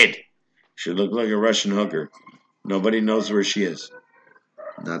her kid should look like a Russian hooker. Nobody knows where she is.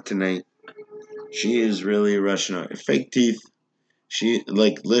 Not tonight. She is really a Russian hooker. Fake teeth. She,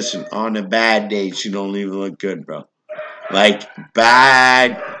 listen, on a bad day, she don't even look good, bro.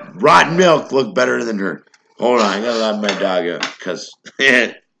 Bad. Rotten milk look better than her. Hold on, I gotta let my dog out, because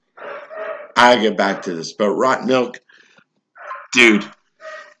I'll get back to this. But rotten milk, dude,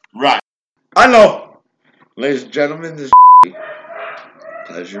 rotten. I know. Ladies and gentlemen, this is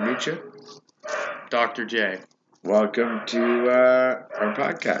pleasure to meet you. Dr. J. Welcome to our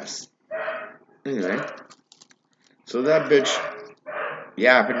podcast. Anyway, so that bitch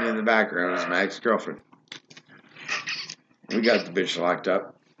yapping in the background is my ex-girlfriend. We got the bitch locked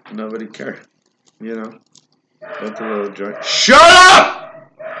up. Nobody cared. You know? Let the little joint. Shut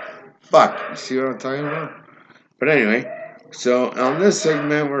up! Fuck. You see what I'm talking about? But anyway, so on this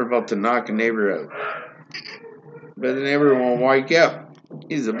segment, we're about to knock a neighbor out. But the neighbor won't wake up.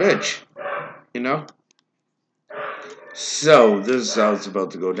 He's a bitch. You know? So, this is how it's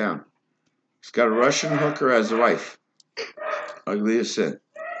about to go down. He's got a Russian hooker as a wife. Ugly as sin.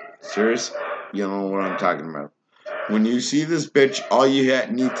 Serious? You know what I'm talking about. When you see this bitch, all you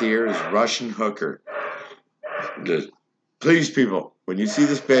need to hear is Russian hooker. Please, people, when you see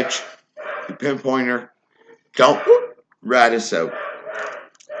this bitch, you pinpoint her. Don't rat us out.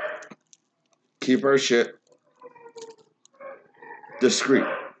 Keep our shit discreet.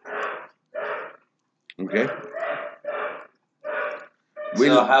 Okay?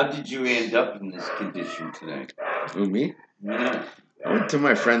 So how did you end up in this condition tonight? Who, me? Yeah. I went to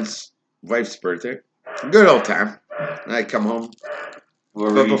my friend's wife's birthday. Good old time. And I come home.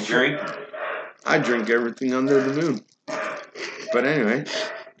 What were you drinking? I drink everything under the moon. But anyway.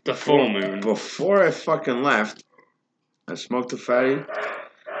 The full moon. Before I fucking left, I smoked a fatty.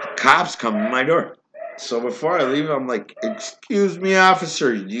 The cops come to my door. So before I leave, I'm like, excuse me,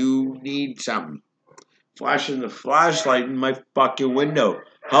 officer, you need something. Flashing the flashlight in my fucking window.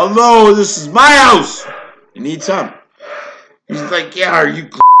 Hello, this is my house. You need something. He's like, yeah, are you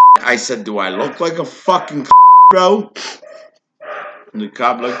I said, do I look like a fucking bro? And the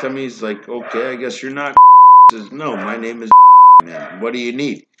cop looked at me, he's like, okay, I guess you're not. He says, no, my name is man. What do you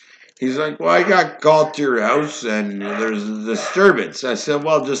need? He's like, well, I got called to your house and there's a disturbance. I said,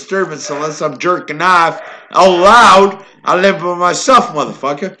 well, disturbance unless I'm jerking off out loud. I live by myself,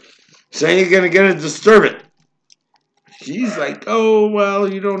 motherfucker. So you're going to get a disturbance. He's like, oh, well,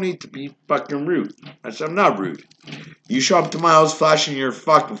 you don't need to be fucking rude. I said, I'm not rude. You show up to my house flashing your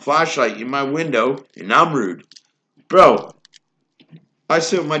fucking flashlight in my window, and I'm rude. Bro, I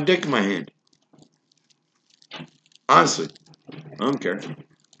sit with my dick in my hand. Honestly, I don't care.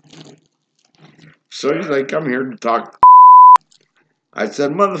 So he's like, I'm here to talk. I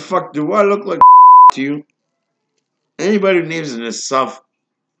said, motherfucker, do I look like to you? Anybody who names himself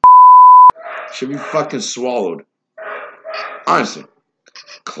should be fucking swallowed. Honestly.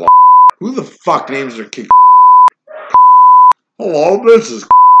 Who the fuck names their kid? Hello, this is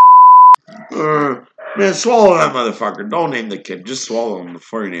man, swallow that motherfucker. Don't name the kid. Just swallow him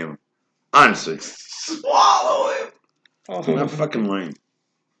before you name him. Honestly. Swallow him. I'm not fucking lying.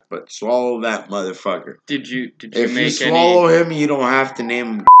 But swallow that motherfucker. Did you if make you swallow him, you don't have to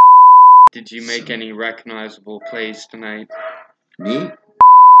name him. Did you make any recognizable plays tonight? Me?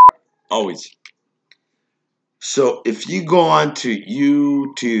 Always. So if you go on to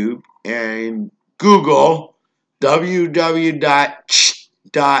YouTube and Google www.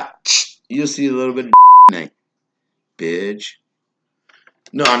 You'll see a little bit of tonight. Bitch.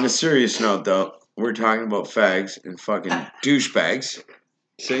 No, on a serious note though, we're talking about fags and fucking douchebags.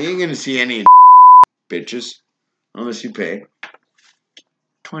 So you ain't gonna see any bitches unless you pay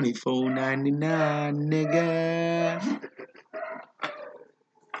 $24.99, nigga.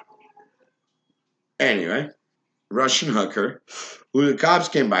 Anyway, Russian hooker, who the cops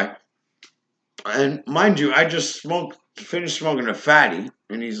came by, and mind you, I just finished smoking a fatty,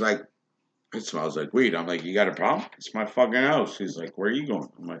 and he's like, it smells like weed. I'm like, you got a problem? It's my fucking house. He's like, where are you going?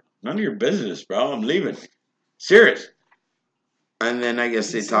 I'm like, none of your business, bro. I'm leaving. Serious. And then I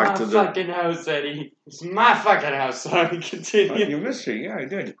guess they talked to the... It's my fucking house, Eddie. It's my fucking house. Sorry, continue. You missed it. Yeah, I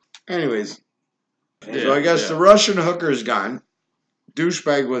did. Anyways. So I guess the Russian hooker's gone.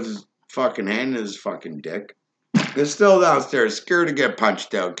 Douchebag with his fucking hand in his fucking dick. Is still downstairs, scared to get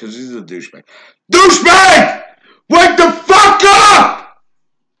punched out because he's a douchebag. Douchebag! Wake the fuck up!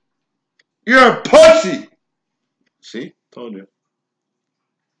 You're a pussy! See? Told you.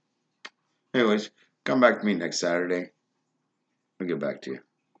 Anyways, come back to me next Saturday. I'll get back to you.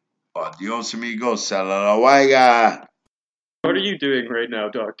 Adios, amigos. Salalawaiga. What are you doing right now,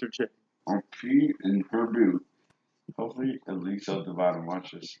 Dr. J? I'm pee in Purdue. Hopefully it leaks out the bottom.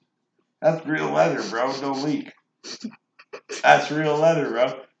 Watch this. That's real leather, bro. Don't leak. That's real leather,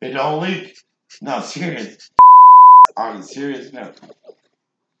 bro. It don't leak. No, serious. On a serious note.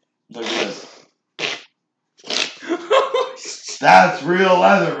 Look at this. That's real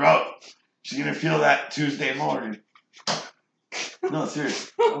leather, bro. She's gonna feel that Tuesday morning. No,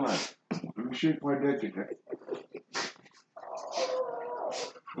 serious. Hold on. Let me shake my dick again.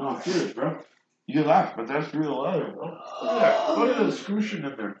 No, serious, bro. You laugh, but that's real leather, bro. Look at that. Look at the squishing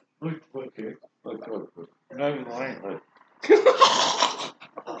in there. Look, okay. Look. You're not even lying, look.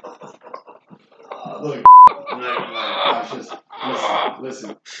 Look. I'm not even lying. Watch this.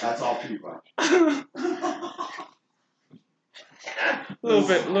 Listen. That's all pee, watch. A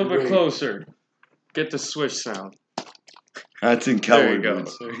little bit closer. Get the swish sound. That's in There you Keller.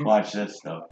 go. Watch this stuff.